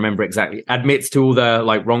 I'm trying to remember exactly, admits to all the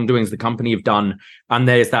like wrongdoings the company have done, and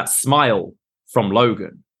there's that smile from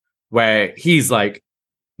Logan where he's like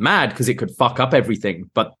mad because it could fuck up everything,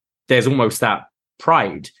 but there's almost that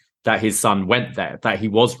pride that his son went there, that he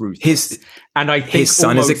was ruthless. And I think his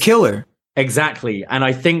son is a killer. Exactly. And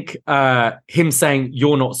I think him saying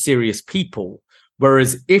you're not serious people,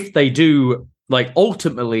 whereas if they do like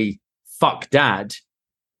ultimately fuck Dad,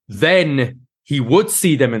 then he would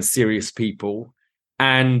see them as serious people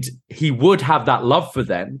and he would have that love for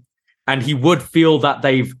them and he would feel that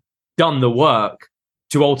they've done the work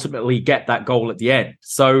to ultimately get that goal at the end.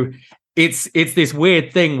 So it's this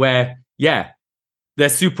weird thing where, they're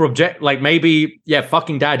super object. Like maybe, yeah,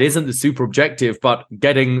 fucking dad isn't the super objective, but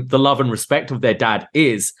getting the love and respect of their dad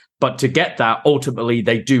is. But to get that, ultimately,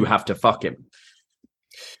 they do have to fuck him.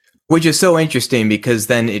 Which is so interesting because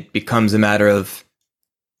then it becomes a matter of,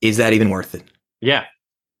 is that even worth it? Yeah.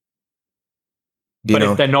 But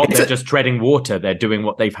if they're not, they're just treading water. They're doing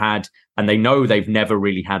what they've had, and they know they've never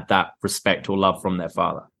really had that respect or love from their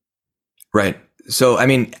father. Right. So, I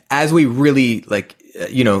mean, as we really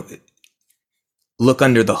look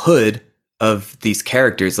under the hood of these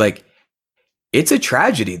characters, like, it's a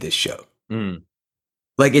tragedy, this show.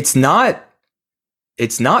 Like, it's not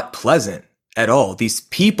pleasant at all. These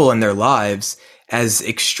people in their lives, as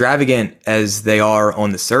extravagant as they are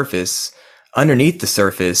on the surface, underneath the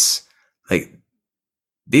surface, like,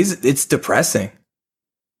 it's depressing.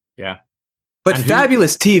 Yeah. But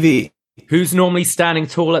fabulous TV. Who's normally standing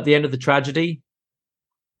tall at the end of the tragedy?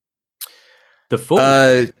 The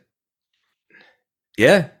fool.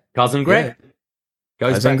 Yeah. Cousin Greg. Yeah.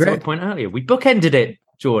 Goes Cousin back Greg. to my point earlier. We bookended it,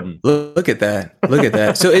 Jordan. Look at that. Look at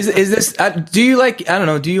that. So is this, do you like, I don't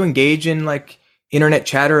know, do you engage in like internet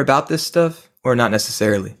chatter about this stuff or not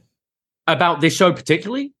necessarily? About this show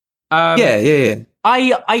particularly? Yeah.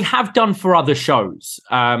 I have done for other shows.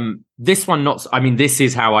 This one not. I mean, this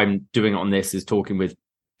is how I'm doing it on this, is talking with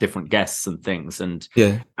different guests and things, and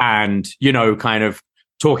kind of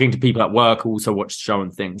talking to people at work who also watch the show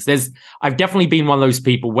and things. I've definitely been one of those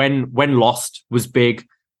people when Lost was big.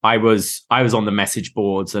 I was on the message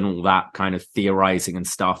boards and all that kind of theorizing and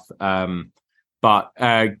stuff. But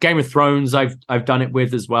Game of Thrones, I've done it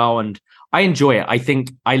with as well, and I enjoy it. I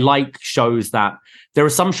think I like shows that there are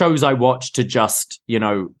some shows I watch to just,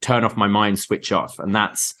 turn off my mind, switch off. And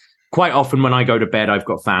that's quite often when I go to bed, I've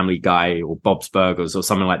got Family Guy or Bob's Burgers or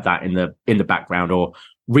something like that in the background, or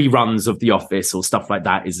reruns of The Office or stuff like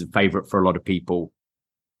that is a favorite for a lot of people.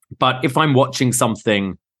 But if I'm watching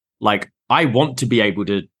something, like, I want to be able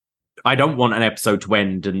to, I don't want an episode to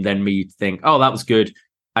end and then me think, oh, that was good,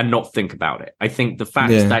 and not think about it. I think the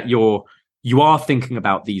fact that you are thinking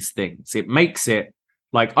about these things, it makes it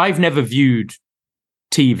like, I've never viewed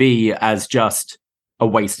TV as just a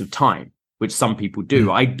waste of time, which some people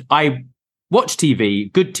do. I watch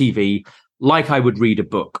TV, good TV, like I would read a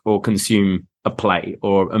book or consume a play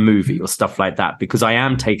or a movie or stuff like that, because I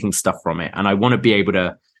am taking stuff from it and I want to be able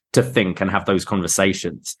to think and have those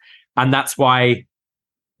conversations. And that's why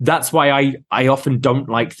I often don't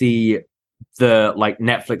like the like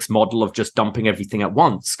Netflix model of just dumping everything at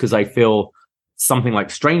once, because I feel something like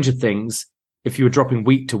Stranger Things, if you were dropping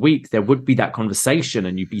week to week, there would be that conversation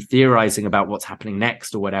and you'd be theorizing about what's happening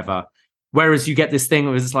next or whatever. Whereas you get this thing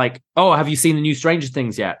where it's like, oh, have you seen the new Stranger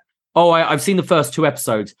Things yet? Oh, I've seen the first 2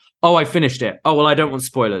 episodes. Oh, I finished it. Oh, well, I don't want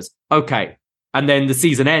spoilers. Okay. And then the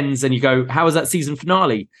season ends and you go, how is that season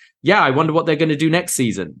finale? Yeah, I wonder what they're going to do next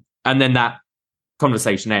season. And then that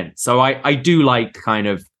conversation ends. So I do like kind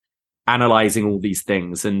of analyzing all these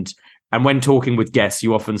things. And when talking with guests,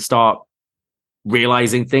 you often start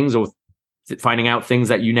realizing things or finding out things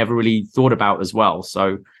that you never really thought about as well.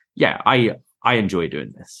 So yeah, I enjoy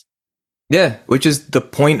doing this. Yeah, which is the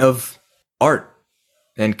point of art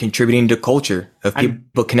and contributing to culture, of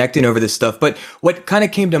people connecting over this stuff. But what kind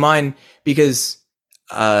of came to mind, because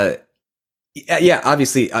obviously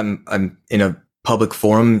I'm in a public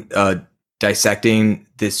forum dissecting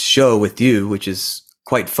this show with you, which is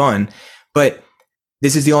quite fun, but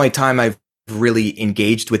this is the only time I've really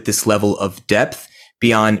engaged with this level of depth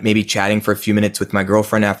beyond maybe chatting for a few minutes with my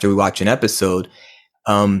girlfriend after we watch an episode.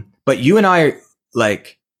 But you and I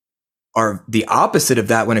are the opposite of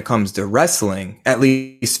that when it comes to wrestling, at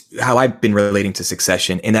least how I've been relating to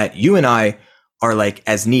Succession, in that you and I are like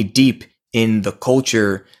as knee deep in the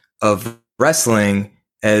culture of wrestling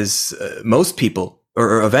as most people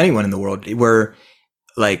or of anyone in the world, where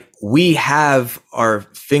like we have our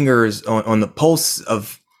fingers on the pulse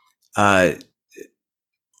of,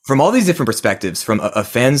 from all these different perspectives, from a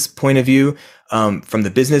fan's point of view, from the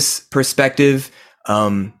business perspective,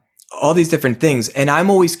 all these different things. And I'm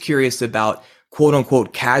always curious about quote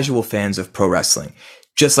unquote casual fans of pro wrestling,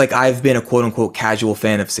 just like I've been a quote unquote casual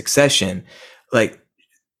fan of Succession. Like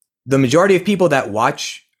the majority of people that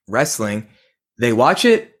watch wrestling, they watch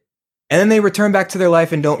it and then they return back to their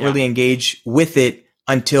life and don't really engage with it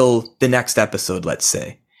until the next episode, let's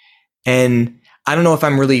say. And I don't know if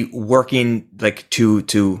I'm really working like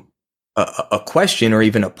to a question or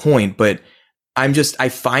even a point, but I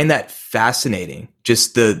find that fascinating.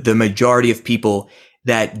 Just the majority of people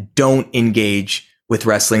that don't engage with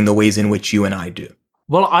wrestling the ways in which you and I do.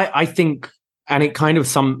 Well, I think, and it kind of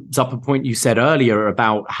sums up a point you said earlier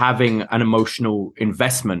about having an emotional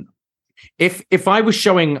investment. If I was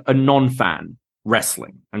showing a non-fan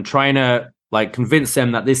wrestling and trying to like convince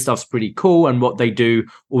them that this stuff's pretty cool and what they do,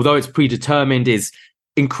 although it's predetermined, is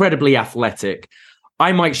incredibly athletic.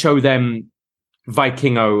 I might show them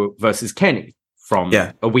Vikingo versus Kenny from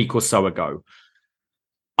a week or so ago.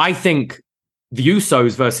 I think the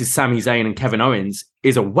Usos versus Sami Zayn and Kevin Owens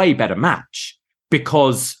is a way better match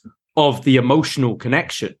because of the emotional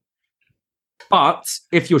connection. But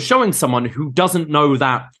if you're showing someone who doesn't know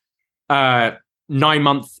that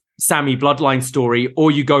 9-month Sami bloodline story,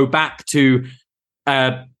 or you go back to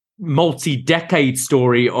a multi-decade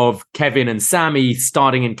story of Kevin and Sami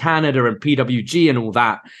starting in Canada and PWG and all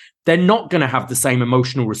that, they're not going to have the same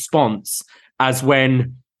emotional response as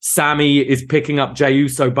when Sami is picking up Jey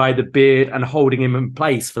Uso by the beard and holding him in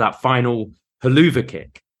place for that final haluva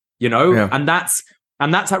kick, you know? Yeah. And that's at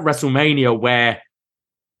WrestleMania where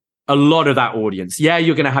a lot of that audience, you're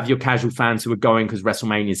going to have your casual fans who are going because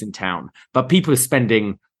WrestleMania is in town, but people are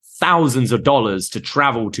spending thousands of dollars to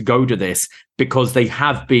travel to go to this because they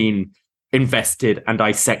have been invested and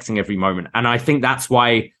dissecting every moment. And I think that's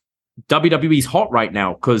why WWE's hot right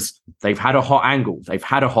now, because they've had a hot angle. They've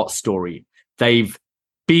had a hot story. They've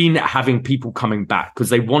been having people coming back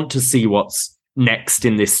because they want to see what's next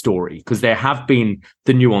in this story, because there have been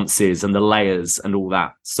the nuances and the layers and all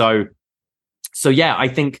that. So yeah, I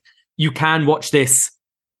think you can watch this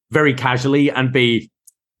very casually and be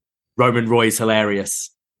Roman Roy's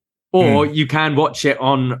hilarious. Or you can watch it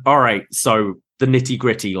on, all right, so the nitty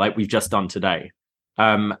gritty like we've just done today.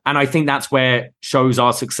 And I think that's where shows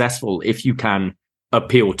are successful, if you can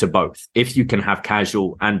appeal to both, if you can have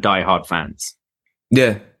casual and diehard fans.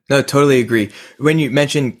 Yeah, no, totally agree. When you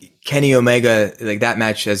mentioned Kenny Omega, like that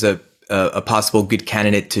match as a possible good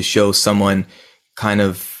candidate to show someone kind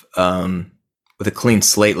of with a clean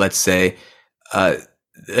slate, let's say,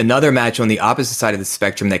 another match on the opposite side of the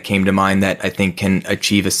spectrum that came to mind that I think can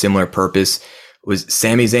achieve a similar purpose was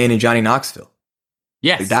Sami Zayn and Johnny Knoxville.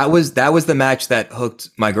 Yes. That was the match that hooked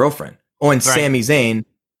my girlfriend on Sami Zayn,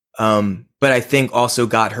 but I think also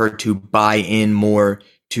got her to buy in more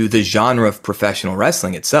to the genre of professional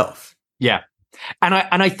wrestling itself. Yeah. And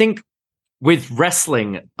I think with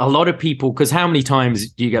wrestling, a lot of people, because how many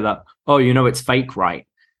times do you get that, oh, you know, it's fake, right?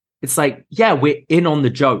 It's like, yeah, we're in on the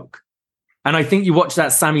joke. And I think you watch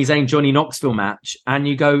that Sami Zayn, Johnny Knoxville match and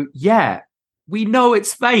you go, yeah, we know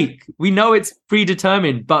it's fake. We know it's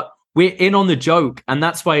predetermined, but we're in on the joke. And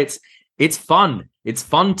that's why it's fun. It's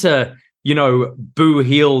fun to, you know, boo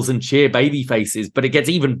heels and cheer baby faces, but it gets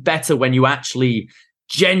even better when you actually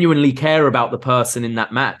genuinely care about the person in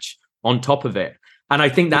that match on top of it. And I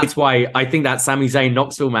think that's why I think that Sami Zayn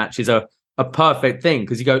Knoxville match is a perfect thing,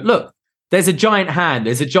 because you go, look, there's a giant hand,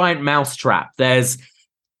 there's a giant mouse trap, there's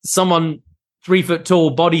someone 3 foot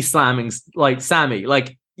tall body slamming like Sami.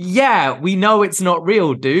 Like, yeah, we know it's not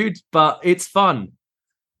real, dude, but it's fun.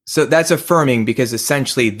 So that's affirming, because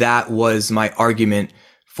essentially that was my argument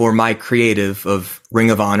for my creative of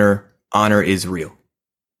Ring of Honor. Honor is real.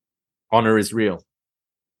 Honor is real.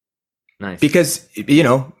 Nice. Because, you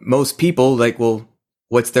know, most people like, well,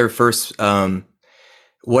 what's their first,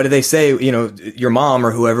 what do they say? You know, your mom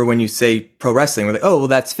or whoever, when you say pro wrestling, we're like, oh, well,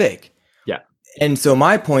 that's fake. Yeah. And so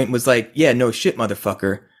my point was like, yeah, no shit,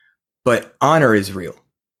 motherfucker, but honor is real.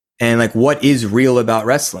 And like, what is real about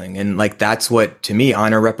wrestling? And like, that's what, to me,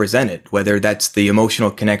 honor represented, whether that's the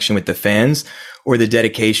emotional connection with the fans or the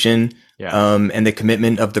dedication, and the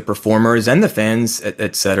commitment of the performers and the fans,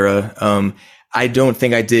 et cetera. I don't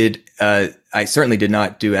think I certainly did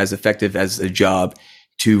not do as effective as a job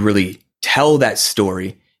to really tell that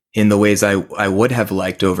story in the ways I would have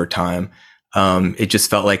liked over time. It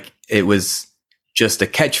just felt like it was just a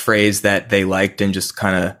catchphrase that they liked and just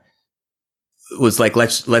kind of was like,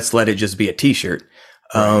 let's let it just be a t-shirt.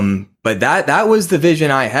 Right. But that was the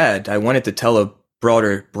vision I had. I wanted to tell a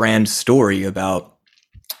broader brand story about,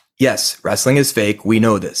 yes, wrestling is fake. We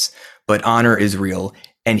know this, but honor is real.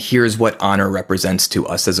 And here's what honor represents to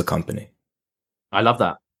us as a company. I love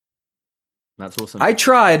that. That's awesome. I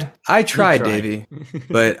tried, Davey,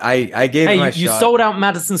 but I gave it my shot. You sold out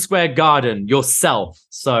Madison Square Garden yourself.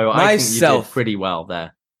 So I think you did pretty well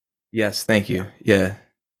there. Yes, thank you. Yeah.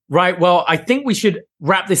 Right. Well, I think we should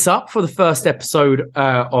wrap this up for the first episode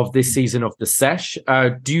of this season of the SESH.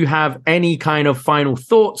 Do you have any kind of final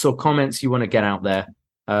thoughts or comments you want to get out there?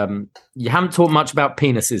 You haven't talked much about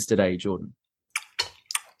penises today, Jordan.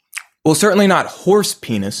 Well, certainly not horse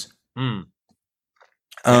penis.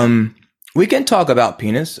 We can talk about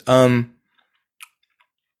penis. When's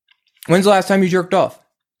the last time you jerked off?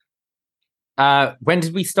 When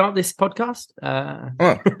did we start this podcast?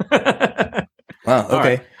 Wow. Okay.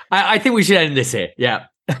 Right. I think we should end this here. Yeah.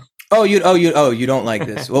 You don't like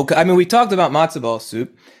this. Well, I mean, we talked about matzo ball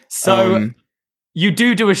soup. So you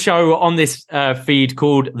do a show on this feed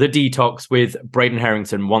called The Detox with Braden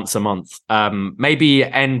Harrington once a month. Maybe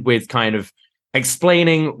end with kind of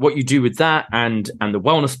explaining what you do with that and the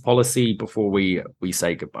wellness policy before we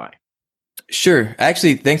say goodbye. Sure.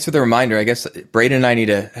 Actually, thanks for the reminder. I guess Braden and I need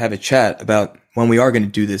to have a chat about when we are going to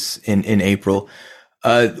do this in April.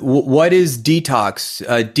 What is Detox?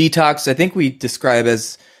 Detox, I think we describe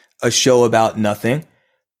as a show about nothing.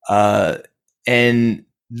 And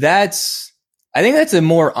I think that's a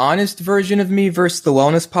more honest version of me versus the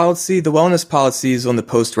wellness policy. The wellness policy is on the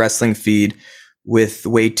post wrestling feed with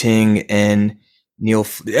Wei Ting and Neil.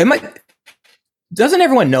 Doesn't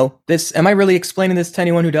everyone know this? Am I really explaining this to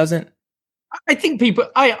anyone who doesn't? I think people,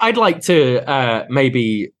 I'd like to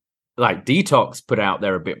maybe like Detox put out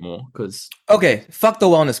there a bit more because. Okay. Fuck the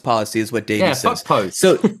wellness policy is what Davey says. Fuck post.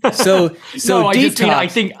 So no,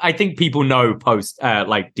 Detox. I think people know post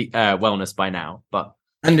wellness by now, but.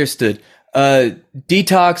 Understood.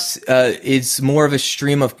 Detox is more of a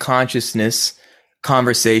stream of consciousness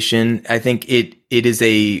conversation. I think it is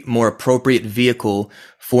a more appropriate vehicle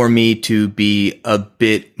for me to be a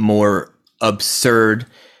bit more absurd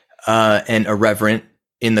and irreverent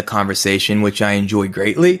in the conversation, which I enjoy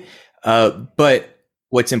greatly. But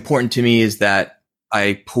what's important to me is that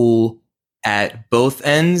I pull at both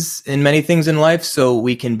ends in many things in life, so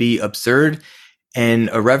we can be absurd and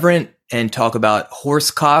irreverent and talk about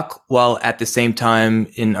horsecock, while at the same time,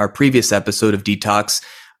 in our previous episode of Detox,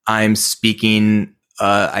 I'm speaking,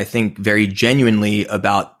 I think, very genuinely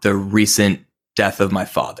about the recent death of my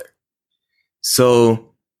father.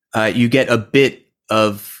 So you get a bit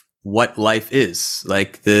of what life is,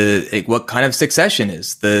 like what kind of succession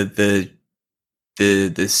is, the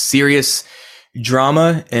serious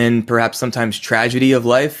drama and perhaps sometimes tragedy of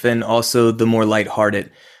life, and also the more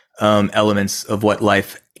lighthearted elements of what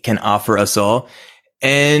life can offer us all.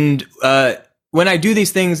 And when I do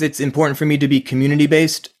these things, it's important for me to be community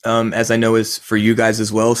based, as I know is for you guys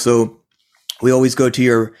as well. So we always go to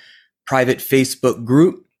your private Facebook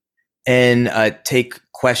group and take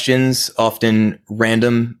questions, often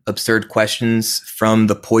random, absurd questions from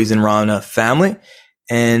the Poison Rana family.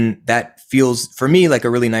 And that feels for me like a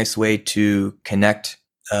really nice way to connect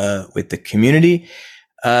with the community.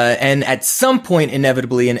 And at some point,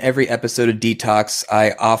 inevitably, in every episode of Detox,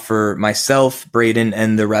 I offer myself, Braden,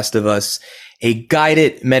 and the rest of us a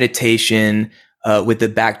guided meditation with the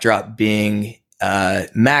backdrop being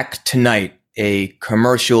Mac Tonight, a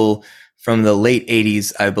commercial from the late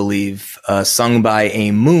 80s, I believe, sung by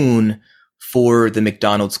a moon for the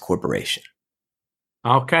McDonald's Corporation.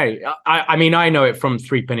 Okay. I mean, I know it from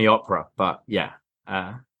Three Penny Opera, but yeah.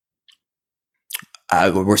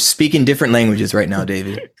 We're speaking different languages right now,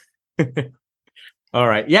 David. All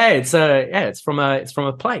right. Yeah, it's from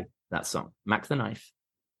a play, that song, Mac the Knife.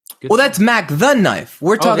 Well, that's Mac the Knife.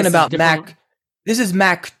 We're talking about Mac. This is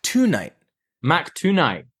Mac Tonight. Mac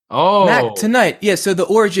Tonight. Oh. Mac Tonight. Yeah, so the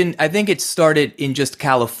origin, I think it started in just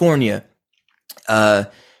California.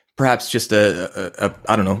 Perhaps just a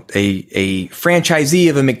franchisee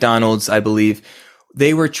of a McDonald's, I believe.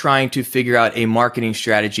 They were trying to figure out a marketing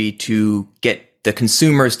strategy to get the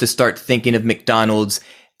consumers to start thinking of McDonald's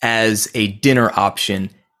as a dinner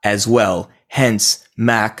option as well. Hence,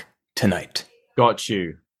 Mac Tonight. Got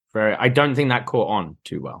you. I don't think that caught on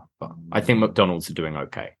too well, but I think McDonald's are doing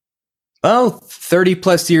okay. Well, 30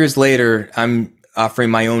 plus years later, I'm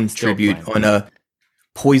offering my own tribute on a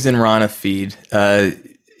Poison Rana feed,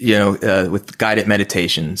 with guided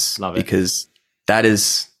meditations. Love it. Because that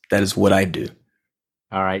is what I do.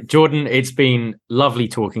 All right, Jordan, it's been lovely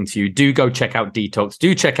talking to you. Do go check out Detox.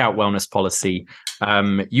 Do check out Wellness Policy.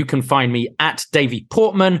 You can find me at Davey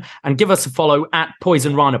Portman and give us a follow at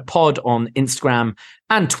Poison Rana Pod on Instagram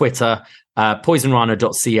and Twitter.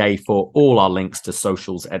 PoisonRana.ca for all our links to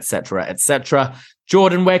socials, etc., etc.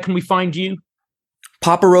 Jordan, where can we find you?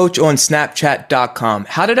 Papa Roach on Snapchat.com.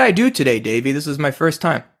 How did I do today, Davey? This is my first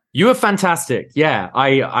time. You were fantastic. Yeah,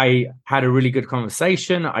 I had a really good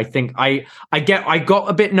conversation. I think I got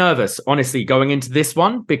a bit nervous, honestly, going into this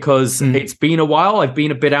one because it's been a while. I've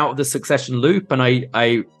been a bit out of the Succession loop, and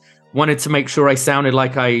I wanted to make sure I sounded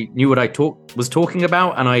like I knew what I was talking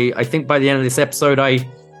about. And I think by the end of this episode, I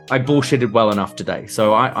bullshitted well enough today,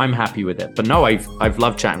 so I'm happy with it. But no, I've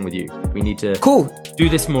loved chatting with you. We need to do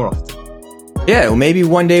this more often. Yeah, well, maybe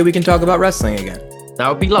one day we can talk about wrestling again. That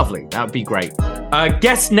would be lovely. That would be great.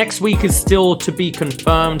 Guest next week is still to be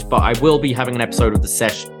confirmed, but I will be having an episode of the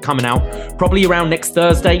SESH coming out probably around next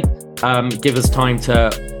Thursday. give us time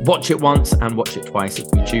to watch it once and watch it twice if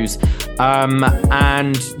we choose.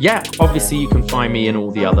 And yeah, obviously you can find me in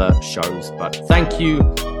all the other shows. But thank you.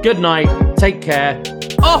 Good night. Take care.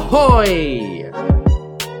 Ahoy!